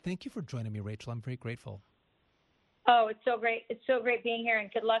 kids, thank you for joining me, Rachel. I'm very grateful. Oh, it's so great. It's so great being here, and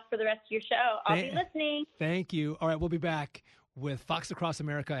good luck for the rest of your show. I'll be listening. Thank you. All right, we'll be back with Fox Across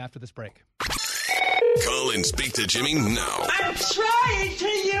America after this break. Call and speak to Jimmy now. I'm trying to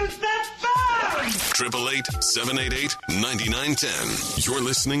use the phone. 888-788-9910. You're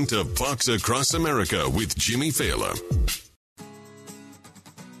listening to Fox Across America with Jimmy Fallon.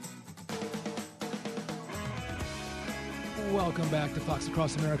 Welcome back to Fox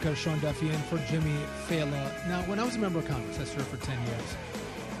Across America. Sean Duffy in for Jimmy Fallon. Now, when I was a member of Congress, I served for 10 years,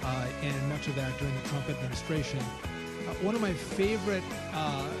 and much of that during the Trump administration. One of my favorite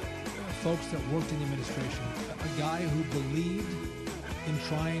folks that worked in the administration, a guy who believed in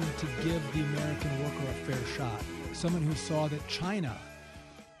trying to give the American worker a fair shot, someone who saw that China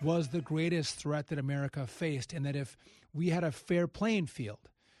was the greatest threat that America faced, and that if we had a fair playing field,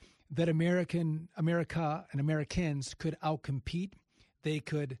 that America and Americans could outcompete, they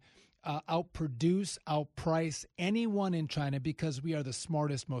could outproduce, outprice anyone in China, because we are the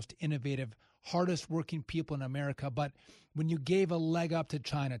smartest, most innovative, hardest working people in America. But when you gave a leg up to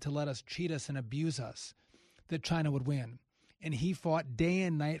China to let us cheat us and abuse us, that China would win. And he fought day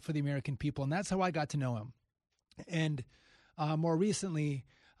and night for the American people. And that's how I got to know him. And more recently,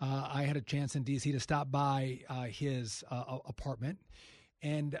 I had a chance in D.C. to stop by his apartment.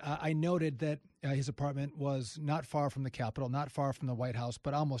 And I noted that his apartment was not far from the Capitol, not far from the White House,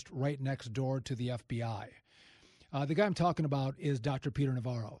 but almost right next door to the FBI. The guy I'm talking about is Dr. Peter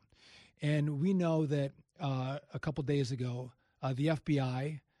Navarro. And we know that a couple days ago, the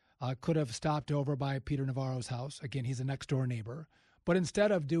FBI could have stopped over by Peter Navarro's house. Again, he's a next-door neighbor. But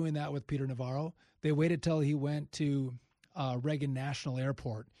instead of doing that with Peter Navarro, they waited till he went to Reagan National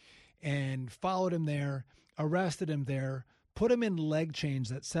Airport. and followed him there, arrested him there, put him in leg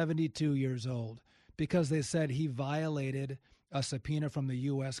chains at 72 years old because they said he violated a subpoena from the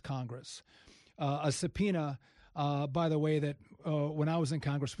U.S. Congress. A subpoena, by the way, that when I was in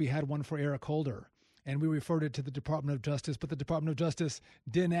Congress, we had one for Eric Holder, and we referred it to the Department of Justice, but the Department of Justice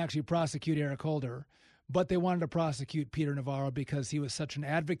didn't actually prosecute Eric Holder, but they wanted to prosecute Peter Navarro because he was such an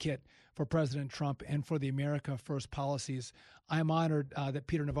advocate for President Trump and for the America First policies. I'm honored that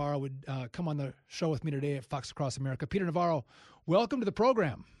Peter Navarro would come on the show with me today at Fox Across America. Peter Navarro, welcome to the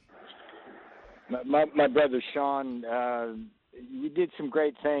program. My brother Sean, you did some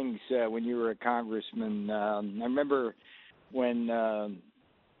great things when you were a congressman. I remember when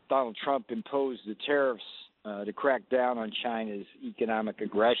Donald Trump imposed the tariffs to crack down on China's economic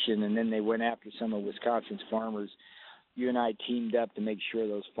aggression, and then they went after some of Wisconsin's farmers. You and I teamed up to make sure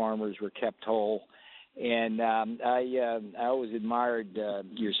those farmers were kept whole. And I always admired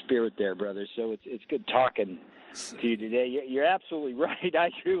your spirit there, brother. So it's good talking to you today. You're absolutely right. I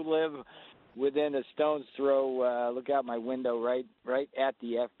do live within a stone's throw. Look out my window, right at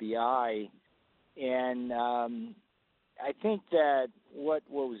the FBI. And I think that what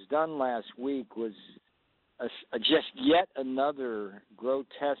was done last week was just yet another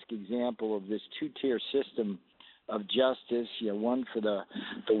grotesque example of this two-tier system of justice. One for the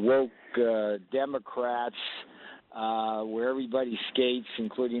woke Democrats, where everybody skates,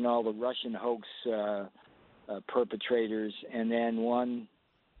 including all the Russian hoax perpetrators, and then one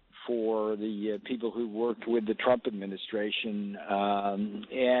for the people who worked with the Trump administration.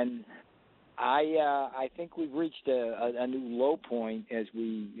 And I think we've reached a new low point as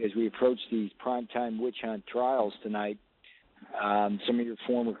we approach these primetime witch hunt trials tonight. Some of your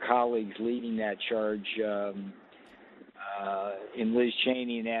former colleagues leading that charge in Liz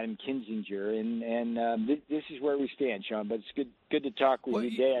Cheney and Adam Kinzinger, and this is where we stand, Sean. But it's good to talk with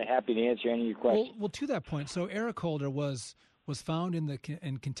you today. I'm happy to answer any of your questions. Well, to that point, so Eric Holder was found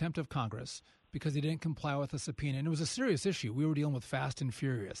in contempt of Congress because he didn't comply with a subpoena, and it was a serious issue. We were dealing with Fast and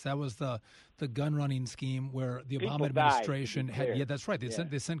Furious. That was the gun running scheme where the Obama administration had. Yeah, that's right.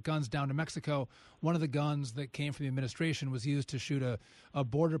 They sent guns down to Mexico. One of the guns that came from the administration was used to shoot a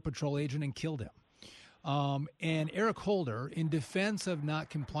border patrol agent and killed him. And Eric Holder, in defense of not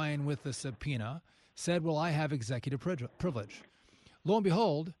complying with the subpoena, said, "Well, I have executive privilege." Lo and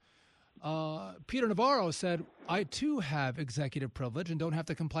behold, Peter Navarro said, "I too have executive privilege and don't have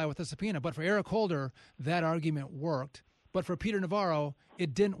to comply with the subpoena." But for Eric Holder, that argument worked. But for Peter Navarro,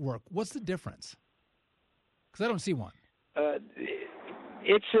 it didn't work. What's the difference? Because I don't see one.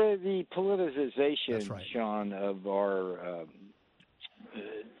 It's the politicization, Sean, of our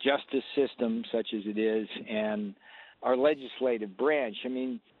justice system, such as it is, and our legislative branch. I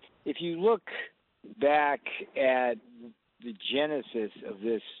mean, if you look back at the genesis of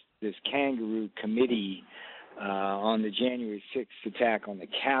this kangaroo committee on the January 6th attack on the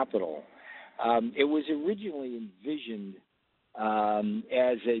Capitol, it was originally envisioned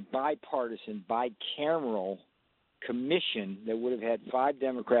as a bipartisan, bicameral commission that would have had 5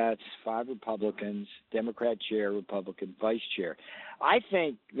 Democrats, 5 Republicans, Democrat chair, Republican vice chair. I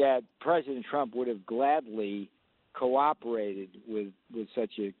think that President Trump would have gladly cooperated with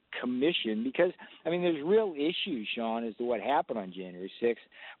such a commission because, I mean, there's real issues, Sean, as to what happened on January 6th.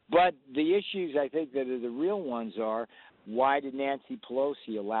 But the issues I think that are the real ones are, why did Nancy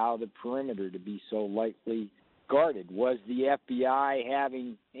Pelosi allow the perimeter to be so lightly guarded? Was the FBI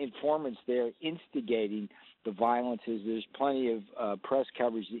having informants there instigating the violences? There's plenty of press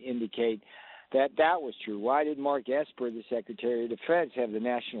coverage to indicate that was true. Why did Mark Esper, the Secretary of Defense, have the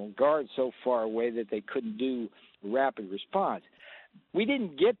National Guard so far away that they couldn't do a rapid response? We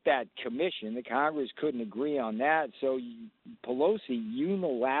didn't get that commission. The Congress couldn't agree on that, so Pelosi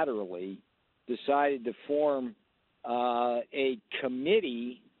unilaterally decided to form a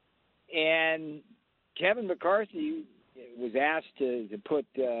committee, and Kevin McCarthy was asked to put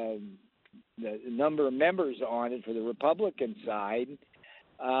the number of members on it for the Republican side,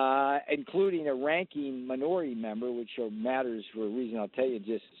 including a ranking minority member, which matters for a reason I'll tell you in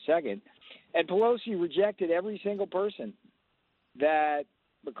just a second. And Pelosi rejected every single person that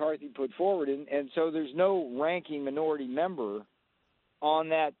McCarthy put forward. And so there's no ranking minority member on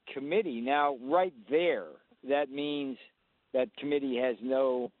that committee. Now, right there, that means that committee has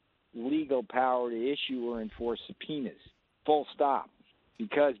no legal power to issue or enforce subpoenas, full stop,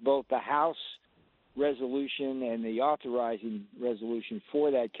 because both the House resolution and the authorizing resolution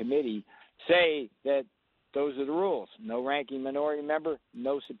for that committee say that those are the rules. No ranking minority member,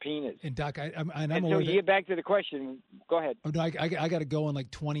 no subpoenas. And Doc, I'm so you get back to the question. Go ahead. Oh, Doc, I got to go in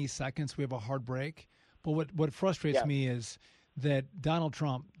like 20 seconds. We have a hard break. But what frustrates me is that Donald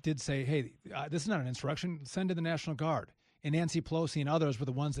Trump did say, hey, this is not an insurrection, send in the National Guard. And Nancy Pelosi and others were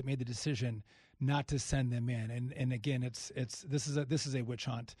the ones that made the decision not to send them in. And again, this is a witch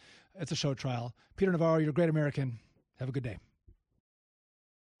hunt. It's a show trial. Peter Navarro, you're a great American. Have a good day.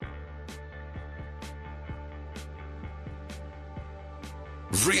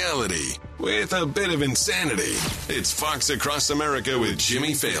 Reality with a bit of insanity. It's Fox Across America with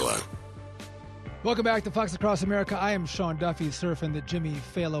Jimmy Fallon. Welcome back to Fox Across America. I am Sean Duffy, surfing the Jimmy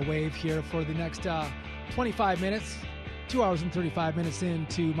Fallon wave here for the next 25 minutes. 2 hours and 35 minutes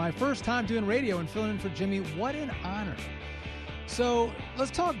into my first time doing radio and filling in for Jimmy. What an honor. So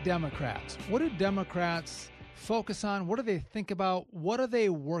let's talk Democrats. What do Democrats focus on? What do they think about? What are they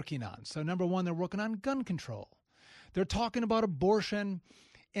working on? So number one, they're working on gun control. They're talking about abortion,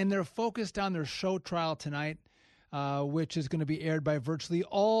 and they're focused on their show trial tonight, which is going to be aired by virtually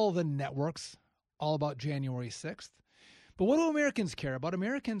all the networks, all about January 6th. But what do Americans care about?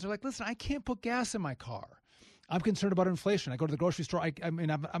 Americans are like, listen, I can't put gas in my car. I'm concerned about inflation. I go to the grocery store. I'm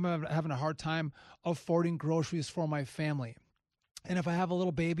having a hard time affording groceries for my family. And if I have a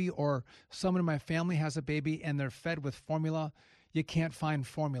little baby or someone in my family has a baby and they're fed with formula, you can't find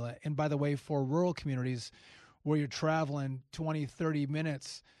formula. And by the way, for rural communities where you're traveling 20, 30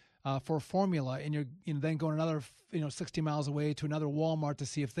 minutes for formula and you're then going another 60 miles away to another Walmart to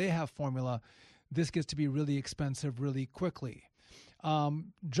see if they have formula, this gets to be really expensive really quickly.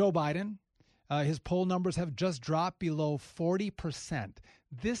 Joe Biden, his poll numbers have just dropped below 40%.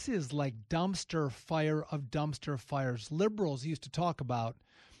 This is like dumpster fire of dumpster fires. Liberals used to talk about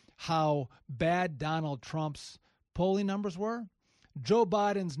how bad Donald Trump's polling numbers were. Joe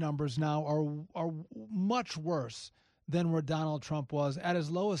Biden's numbers now are much worse than where Donald Trump was at his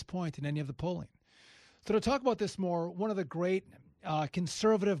lowest point in any of the polling. So to talk about this more, one of the great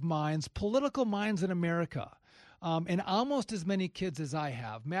conservative minds, political minds in America, and almost as many kids as I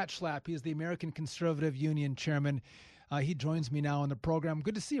have. Matt Schlapp, he is the American Conservative Union chairman. He joins me now on the program.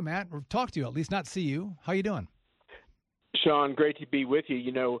 Good to see you, Matt, or talk to you, at least not see you. How you doing? Sean, great to be with you.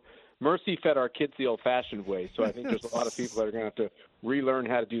 You know, Mercy fed our kids the old-fashioned way, so I think there's a lot of people that are going to have to relearn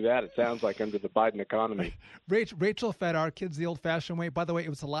how to do that, it sounds like, under the Biden economy. Rachel fed our kids the old-fashioned way. By the way, it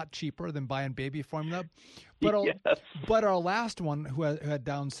was a lot cheaper than buying baby formula. But, yes. But our last one, who had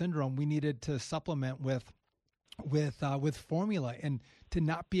Down syndrome, we needed to supplement with formula, and to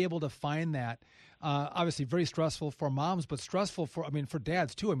not be able to find that, obviously very stressful for moms, but stressful for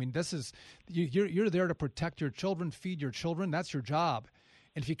dads too. I mean, this is you're there to protect your children, feed your children. That's your job.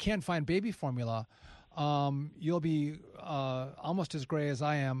 And if you can't find baby formula, you'll be almost as gray as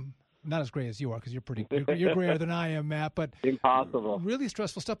I am. Not as gray as you are, because you're grayer than I am, Matt. But impossible. Really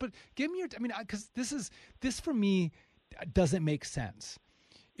stressful stuff. But give me because this for me doesn't make sense.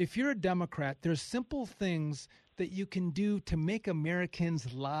 If you're a Democrat, there's simple things that you can do to make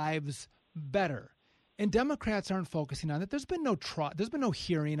Americans' lives better. And Democrats aren't focusing on it. There's been no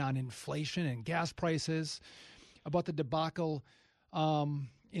hearing on inflation and gas prices, about the debacle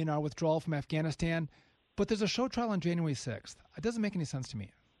in our withdrawal from Afghanistan. But there's a show trial on January 6th. It doesn't make any sense to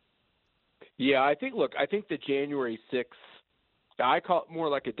me. Yeah, I think the January 6th, I call it more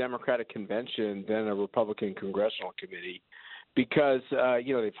like a Democratic convention than a Republican congressional committee, because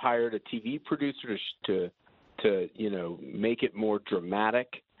they've hired a TV producer to make it more dramatic.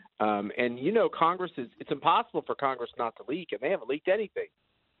 And Congress it's impossible for Congress not to leak, and they haven't leaked anything,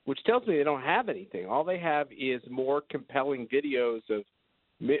 which tells me they don't have anything. All they have is more compelling videos of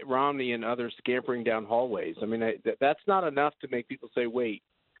Mitt Romney and others scampering down hallways. I mean, that's not enough to make people say, wait,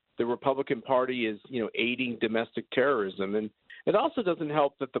 the Republican Party is, aiding domestic terrorism. And it also doesn't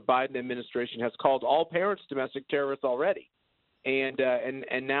help that the Biden administration has called all parents domestic terrorists already. And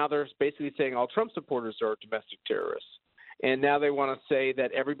now they're basically saying all Trump supporters are domestic terrorists. And now they want to say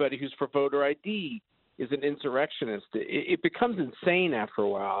that everybody who's for voter ID is an insurrectionist. It becomes insane after a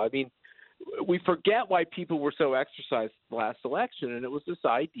while. I mean, we forget why people were so exercised last election, and it was this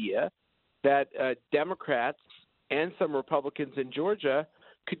idea that Democrats and some Republicans in Georgia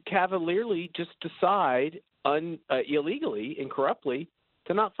could cavalierly just decide illegally and corruptly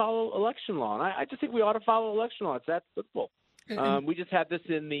to not follow election law. And I just think we ought to follow election law. It's that simple. We just had this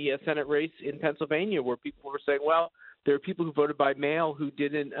in the Senate race in Pennsylvania, where people were saying, well, there are people who voted by mail who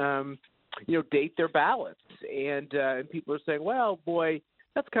didn't, date their ballots. And people are saying, well, boy,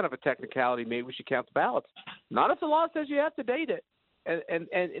 that's kind of a technicality. Maybe we should count the ballots. Not if the law says you have to date it. And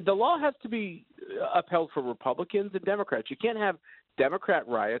the law has to be upheld for Republicans and Democrats. You can't have Democrat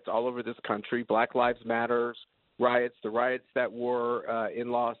riots all over this country, Black Lives Matter riots, the riots that were in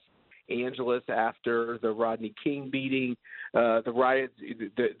Los Angeles after the Rodney King beating, the riots,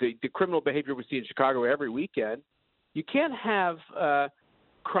 the criminal behavior we see in Chicago every weekend. you can't have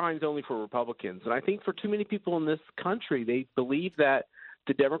crimes only for Republicans. And I think for too many people in this country, they believe that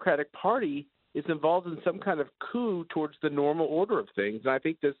the Democratic Party is involved in some kind of coup towards the normal order of things. And I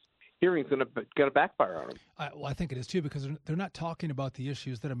think this hearing is going to backfire on them. Well, I think it is too, because they're not talking about the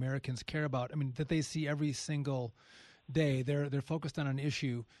issues that Americans care about. I mean, that they see every single day. They're focused on an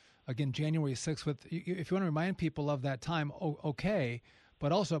issue. Again, January 6th. If you want to remind people of that time, okay.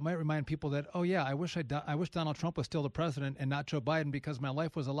 But also, it might remind people that, oh yeah, I wish Donald Trump was still the president and not Joe Biden, because my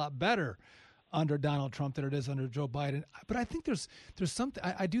life was a lot better under Donald Trump than it is under Joe Biden. But I think there's something.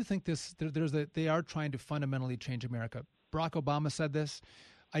 I do think they are trying to fundamentally change America. Barack Obama said this.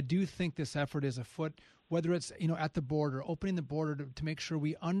 I do think this effort is afoot, whether it's at the border, opening the border to make sure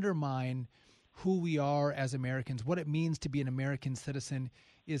we undermine who we are as Americans, what it means to be an American citizen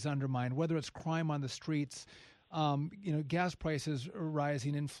is undermined, whether it's crime on the streets, gas prices are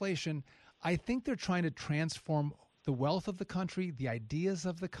rising, inflation. I think they're trying to transform the wealth of the country, the ideas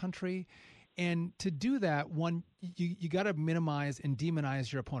of the country. And to do that, you got to minimize and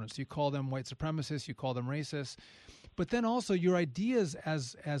demonize your opponents. You call them white supremacists, you call them racists. But then also your ideas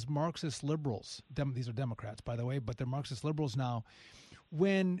as Marxist liberals, these are Democrats, by the way, but they're Marxist liberals now.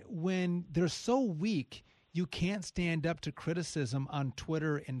 When they're so weak, you can't stand up to criticism on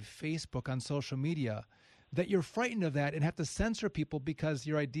Twitter and Facebook, on social media, that you're frightened of that and have to censor people because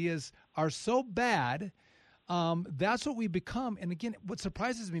your ideas are so bad. That's what we become. And again, what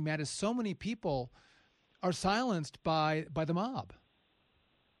surprises me, Matt, is so many people are silenced by the mob.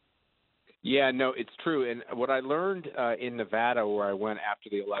 Yeah, no, it's true. And what I learned in Nevada, where I went after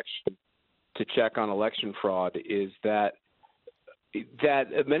the election to check on election fraud, is that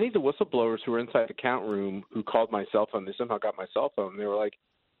many of the whistleblowers who were inside the count room who called my cell phone, they somehow got my cell phone. They were like,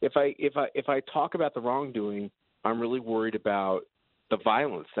 if I talk about the wrongdoing, I'm really worried about the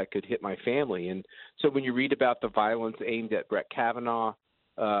violence that could hit my family. And so when you read about the violence aimed at Brett Kavanaugh,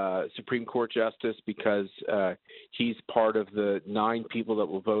 Supreme Court Justice, because he's part of the 9 people that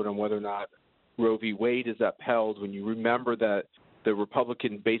will vote on whether or not Roe v. Wade is upheld, when you remember that the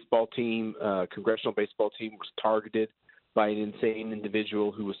Republican baseball team, congressional baseball team, was targeted by an insane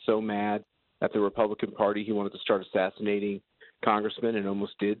individual who was so mad at the Republican Party he wanted to start assassinating congressmen and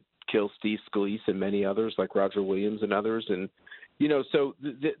almost did kill Steve Scalise and many others like Roger Williams and others. And, so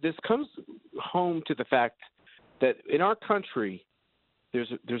this comes home to the fact that in our country,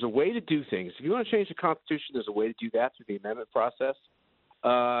 there's a way to do things. If you want to change the Constitution, there's a way to do that through the amendment process.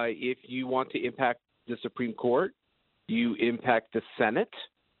 If you want to impact the Supreme Court, you impact the Senate,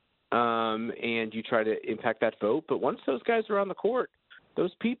 and you try to impact that vote. But once those guys are on the court,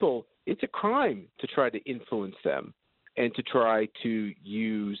 those people, it's a crime to try to influence them and to try to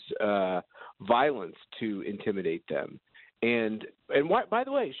use violence to intimidate them. And why, by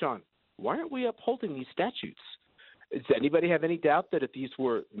the way, Sean, why aren't we upholding these statutes? Does anybody have any doubt that if these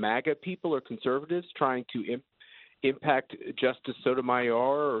were MAGA people or conservatives trying to impact Justice Sotomayor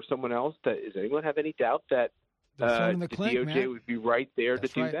or someone else, does anyone have any doubt that the DOJ Matt. would be right there to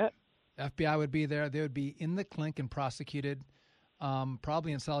do that? FBI would be there. They would be in the clink and prosecuted,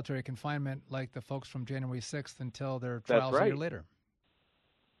 probably in solitary confinement like the folks from January 6th until their trials a year later.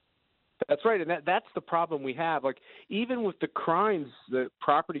 That's right, and that's the problem we have. Like, even with the crimes, the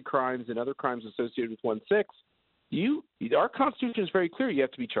property crimes and other crimes associated with 1-6, our Constitution is very clear. You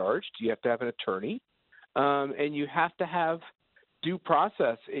have to be charged, you have to have an attorney, and you have to have due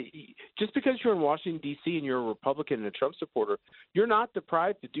process. Just because you're in Washington, D.C. and you're a Republican and a Trump supporter, you're not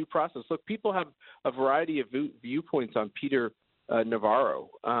deprived of due process. Look, people have a variety of viewpoints on Peter Navarro.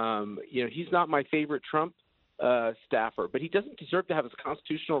 He's not my favorite Trump staffer, but he doesn't deserve to have his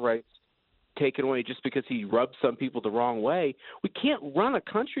constitutional rights taken away just because he rubs some people the wrong way. We can't run a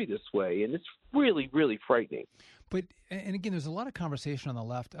country this way, and it's really, really frightening. But, and again, there's a lot of conversation on the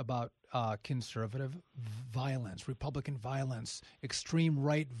left about conservative violence, Republican violence, extreme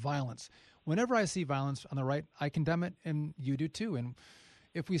right violence. Whenever I see violence on the right, I condemn it, and you do too. And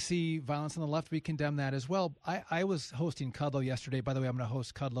if we see violence on the left, we condemn that as well. I was hosting Kudlow yesterday. By the way, I'm going to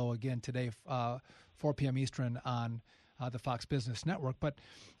host Kudlow again today, 4 p.m. Eastern on the Fox Business Network. But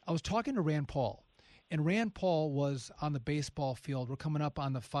I was talking to Rand Paul, and Rand Paul was on the baseball field. We're coming up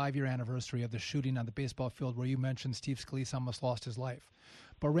on the 5-year anniversary of the shooting on the baseball field where you mentioned Steve Scalise almost lost his life.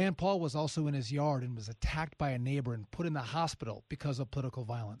 But Rand Paul was also in his yard and was attacked by a neighbor and put in the hospital because of political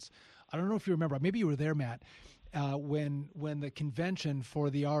violence. I don't know if you remember. Maybe you were there, Matt, when the convention for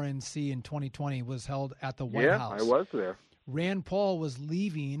the RNC in 2020 was held at the White House. Yeah, I was there. Rand Paul was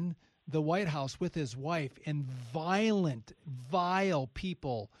leaving the White House with his wife, and vile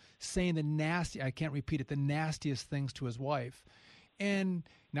people saying the nastiest things to his wife. And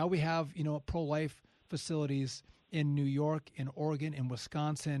now we have, pro-life facilities in New York, in Oregon, in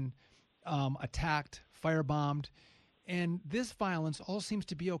Wisconsin, attacked, firebombed. And this violence all seems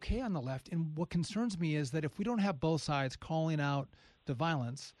to be okay on the left. And what concerns me is that if we don't have both sides calling out the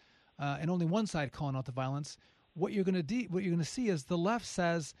violence, and only one side calling out the violence, what you're going to see is the left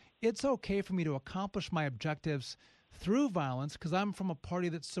says it's okay for me to accomplish my objectives through violence because I'm from a party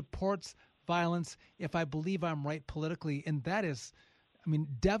that supports violence if I believe I'm right politically. And that is,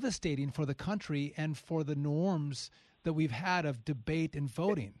 devastating for the country and for the norms that we've had of debate and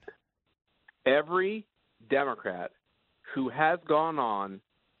voting. Every Democrat who has gone on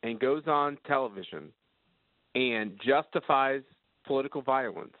and goes on television and justifies political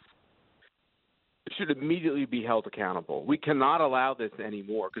violence should immediately be held accountable. We cannot allow this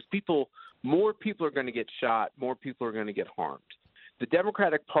anymore because more people are going to get shot, more people are going to get harmed. The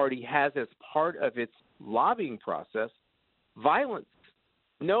Democratic Party has as part of its lobbying process violence.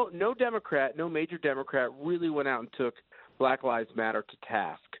 No Democrat, no major Democrat really went out and took Black Lives Matter to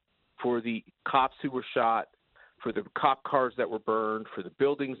task for the cops who were shot, for the cop cars that were burned, for the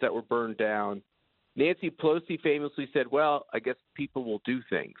buildings that were burned down. Nancy Pelosi famously said, well, I guess people will do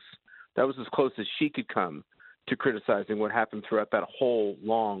things. That was as close as she could come to criticizing what happened throughout that whole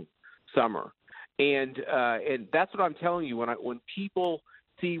long summer. And that's what I'm telling you. When people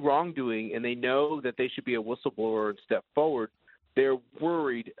see wrongdoing and they know that they should be a whistleblower and step forward, they're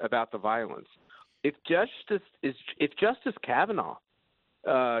worried about the violence. If Justice Kavanaugh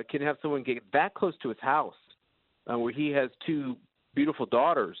can have someone get that close to his house, where he has two beautiful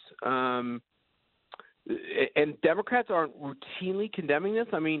daughters, and Democrats aren't routinely condemning this.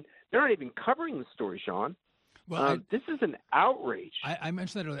 They're not even covering the story, Sean. Well, this is an outrage. I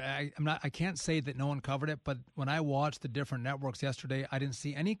mentioned that earlier. I can't say that no one covered it, but when I watched the different networks yesterday, I didn't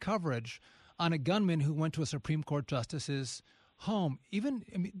see any coverage on a gunman who went to a Supreme Court justice's home.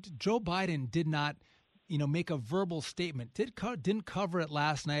 Joe Biden did not, make a verbal statement. Didn't cover it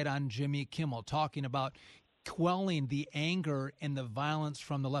last night on Jimmy Kimmel, talking about quelling the anger and the violence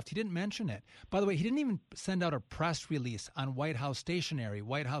from the left. He didn't mention it. By the way, he didn't even send out a press release on White House stationery,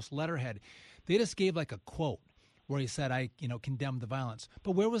 White House letterhead. They just gave like a quote where he said, I condemn the violence.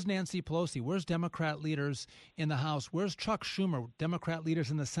 But where was Nancy Pelosi? Where's Democrat leaders in the House? Where's Chuck Schumer, Democrat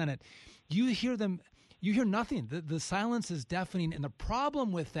leaders in the Senate? You hear them. You hear nothing. The silence is deafening. And the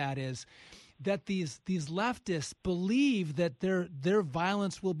problem with that is that these leftists believe that their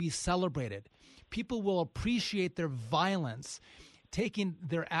violence will be celebrated. People will appreciate their violence, taking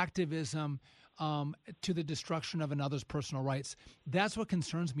their activism to the destruction of another's personal rights. That's what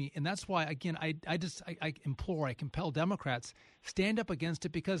concerns me. And that's why, again, I compel Democrats, stand up against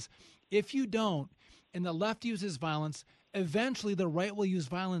it, because if you don't, and the left uses violence, eventually the right will use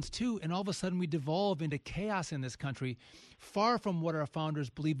violence too, and all of a sudden we devolve into chaos in this country, far from what our founders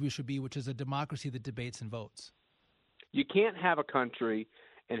believed we should be, which is a democracy that debates and votes. You can't have a country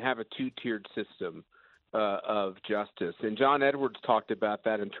and have a two-tiered system of justice. And John Edwards talked about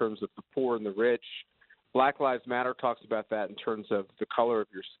that in terms of the poor and the rich. Black Lives Matter talks about that in terms of the color of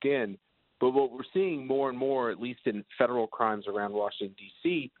your skin. But what we're seeing more and more, at least in federal crimes around Washington,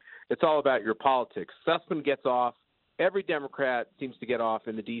 D.C., it's all about your politics. Sussman gets off. Every Democrat seems to get off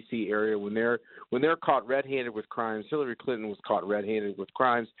in the D.C. area when they're caught red-handed with crimes. Hillary Clinton was caught red-handed with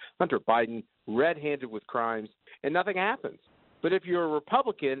crimes. Hunter Biden red-handed with crimes, and nothing happens. But if you're a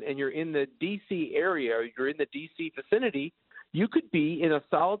Republican and you're in the D.C. area, or you're in the D.C. vicinity, you could be in a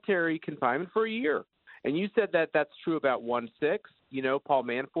solitary confinement for a year. And you said that that's true about 1-6. Paul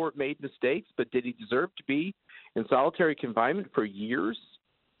Manafort made mistakes, but did he deserve to be in solitary confinement for years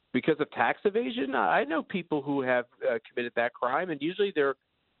because of tax evasion? I know people who have committed that crime, and usually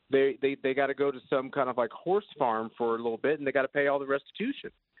they got to go to some kind of like horse farm for a little bit, and they got to pay all the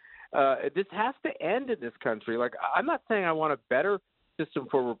restitution. This has to end in this country. Like, I'm not saying I want a better system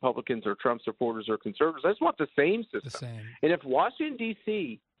for Republicans or Trump supporters or conservatives. I just want the same system. And if Washington,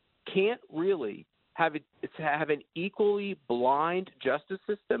 D.C. can't really have an equally blind justice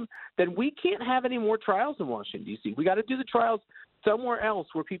system, then we can't have any more trials in Washington, D.C. We got to do the trials somewhere else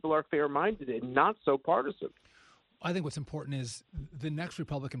where people are fair-minded and not so partisan. I think what's important is the next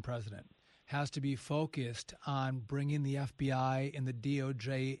Republican president has to be focused on bringing the FBI and the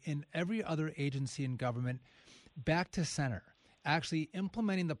DOJ and every other agency in government back to center, actually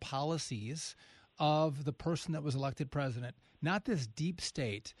implementing the policies of the person that was elected president, not this deep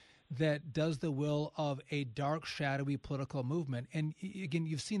state that does the will of a dark, shadowy political movement. And again,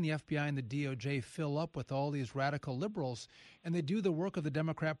 you've seen the FBI and the DOJ fill up with all these radical liberals, and they do the work of the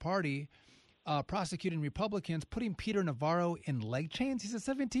Democrat Party, prosecuting Republicans, putting Peter Navarro in leg chains. He's a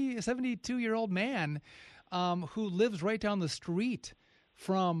 72-year-old man who lives right down the street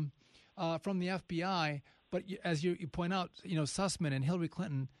from the FBI, But as you point out, Sussman and Hillary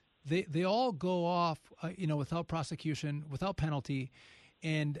Clinton, they all go off, without prosecution, without penalty.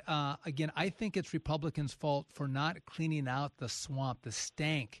 And again, I think it's Republicans' fault for not cleaning out the swamp, the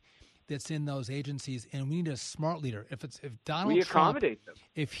stank that's in those agencies. And we need a smart leader. If Donald we Trump, accommodate them.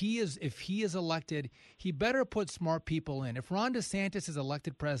 If he is elected, he better put smart people in. If Ron DeSantis is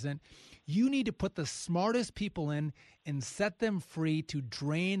elected president, you need to put the smartest people in and set them free to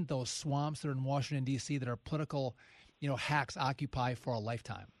drain those swamps that are in Washington, D.C. that are political, hacks occupy for a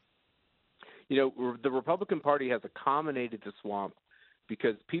lifetime. The Republican Party has accommodated the swamp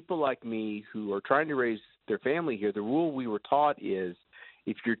because people like me who are trying to raise their family here, the rule we were taught is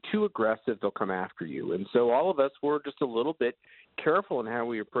if you're too aggressive, they'll come after you. And so all of us were just a little bit careful in how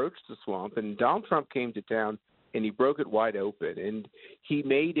we approached the swamp. And Donald Trump came to town and he broke it wide open. And he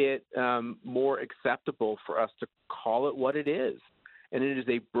made it more acceptable for us to call it what it is. And it is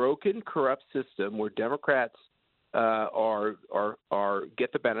a broken, corrupt system where Democrats are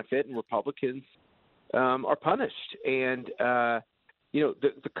get the benefit and Republicans are punished. And the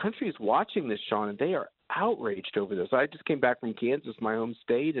country is watching this, Sean, and they are outraged over this. I just came back from Kansas, my home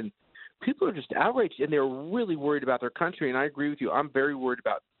state, and people are just outraged, and they're really worried about their country. And I agree with you. I'm very worried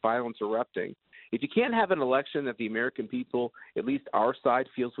about violence erupting. If you can't have an election that the American people, at least our side,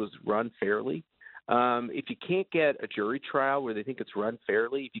 feels was run fairly, if you can't get a jury trial where they think it's run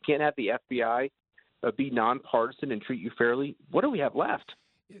fairly, if you can't have the FBI be nonpartisan and treat you fairly, what do we have left?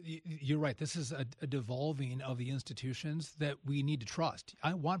 You're right. This is a devolving of the institutions that we need to trust.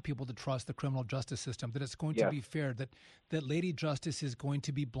 I want people to trust the criminal justice system, that it's going to be fair, that Lady Justice is going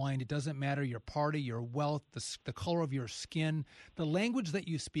to be blind. It doesn't matter your party, your wealth, the color of your skin, the language that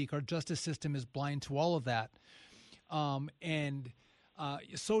you speak. Our justice system is blind to all of that.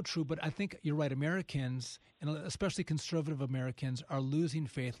 So true, but I think you're right. Americans, and especially conservative Americans, are losing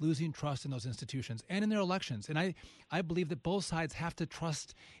faith, losing trust in those institutions and in their elections. And I believe that both sides have to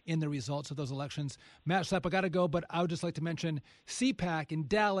trust in the results of those elections. Matt Schlepp, I got to go, but I would just like to mention CPAC in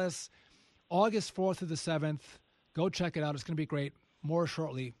Dallas, August 4th through the 7th. Go check it out. It's going to be great. More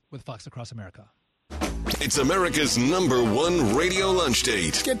shortly with Fox Across America. It's America's #1 radio lunch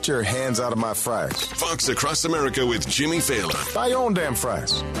date. Get your hands out of my fries. Fox Across America with Jimmy Fallon. Buy your own damn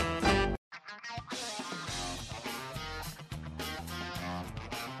fries.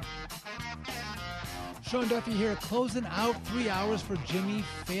 Sean Duffy here, closing out 3 hours for Jimmy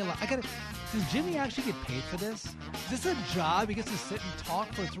Fallon. Does Jimmy actually get paid for this? Is this a job? He gets to sit and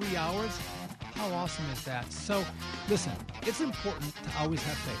talk for 3 hours? How awesome is that? So, listen, it's important to always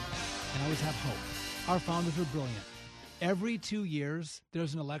have faith and always have hope. Our founders were brilliant. Every 2 years,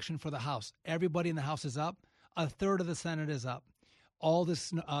 there's an election for the House. Everybody in the House is up. A third of the Senate is up. All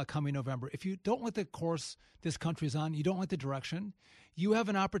this coming November. If you don't like the course this country is on, you don't like the direction, you have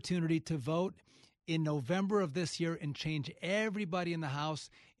an opportunity to vote in November of this year and change everybody in the House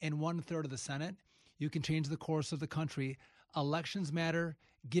and 1/3 of the Senate. You can change the course of the country. Elections matter.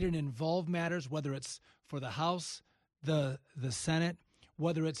 Getting involved matters, whether it's for the House, the Senate,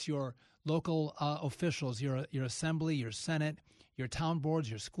 whether it's your local officials, your assembly, your Senate, your town boards,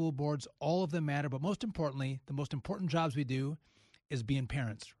 your school boards, all of them matter. But most importantly, the most important jobs we do is being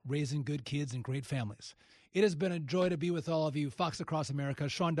parents, raising good kids and great families. It has been a joy to be with all of you. Fox Across America,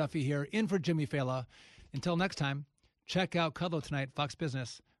 Sean Duffy here, in for Jimmy Fallon. Until next time, check out Kudlow tonight, Fox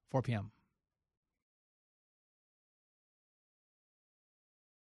Business, 4 p.m.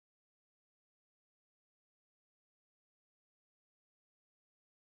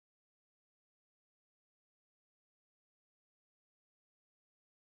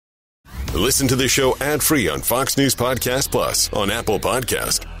 Listen to the show ad-free on Fox News Podcast Plus, on Apple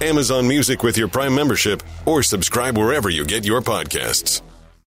Podcast, Amazon Music with your Prime membership, or subscribe wherever you get your podcasts.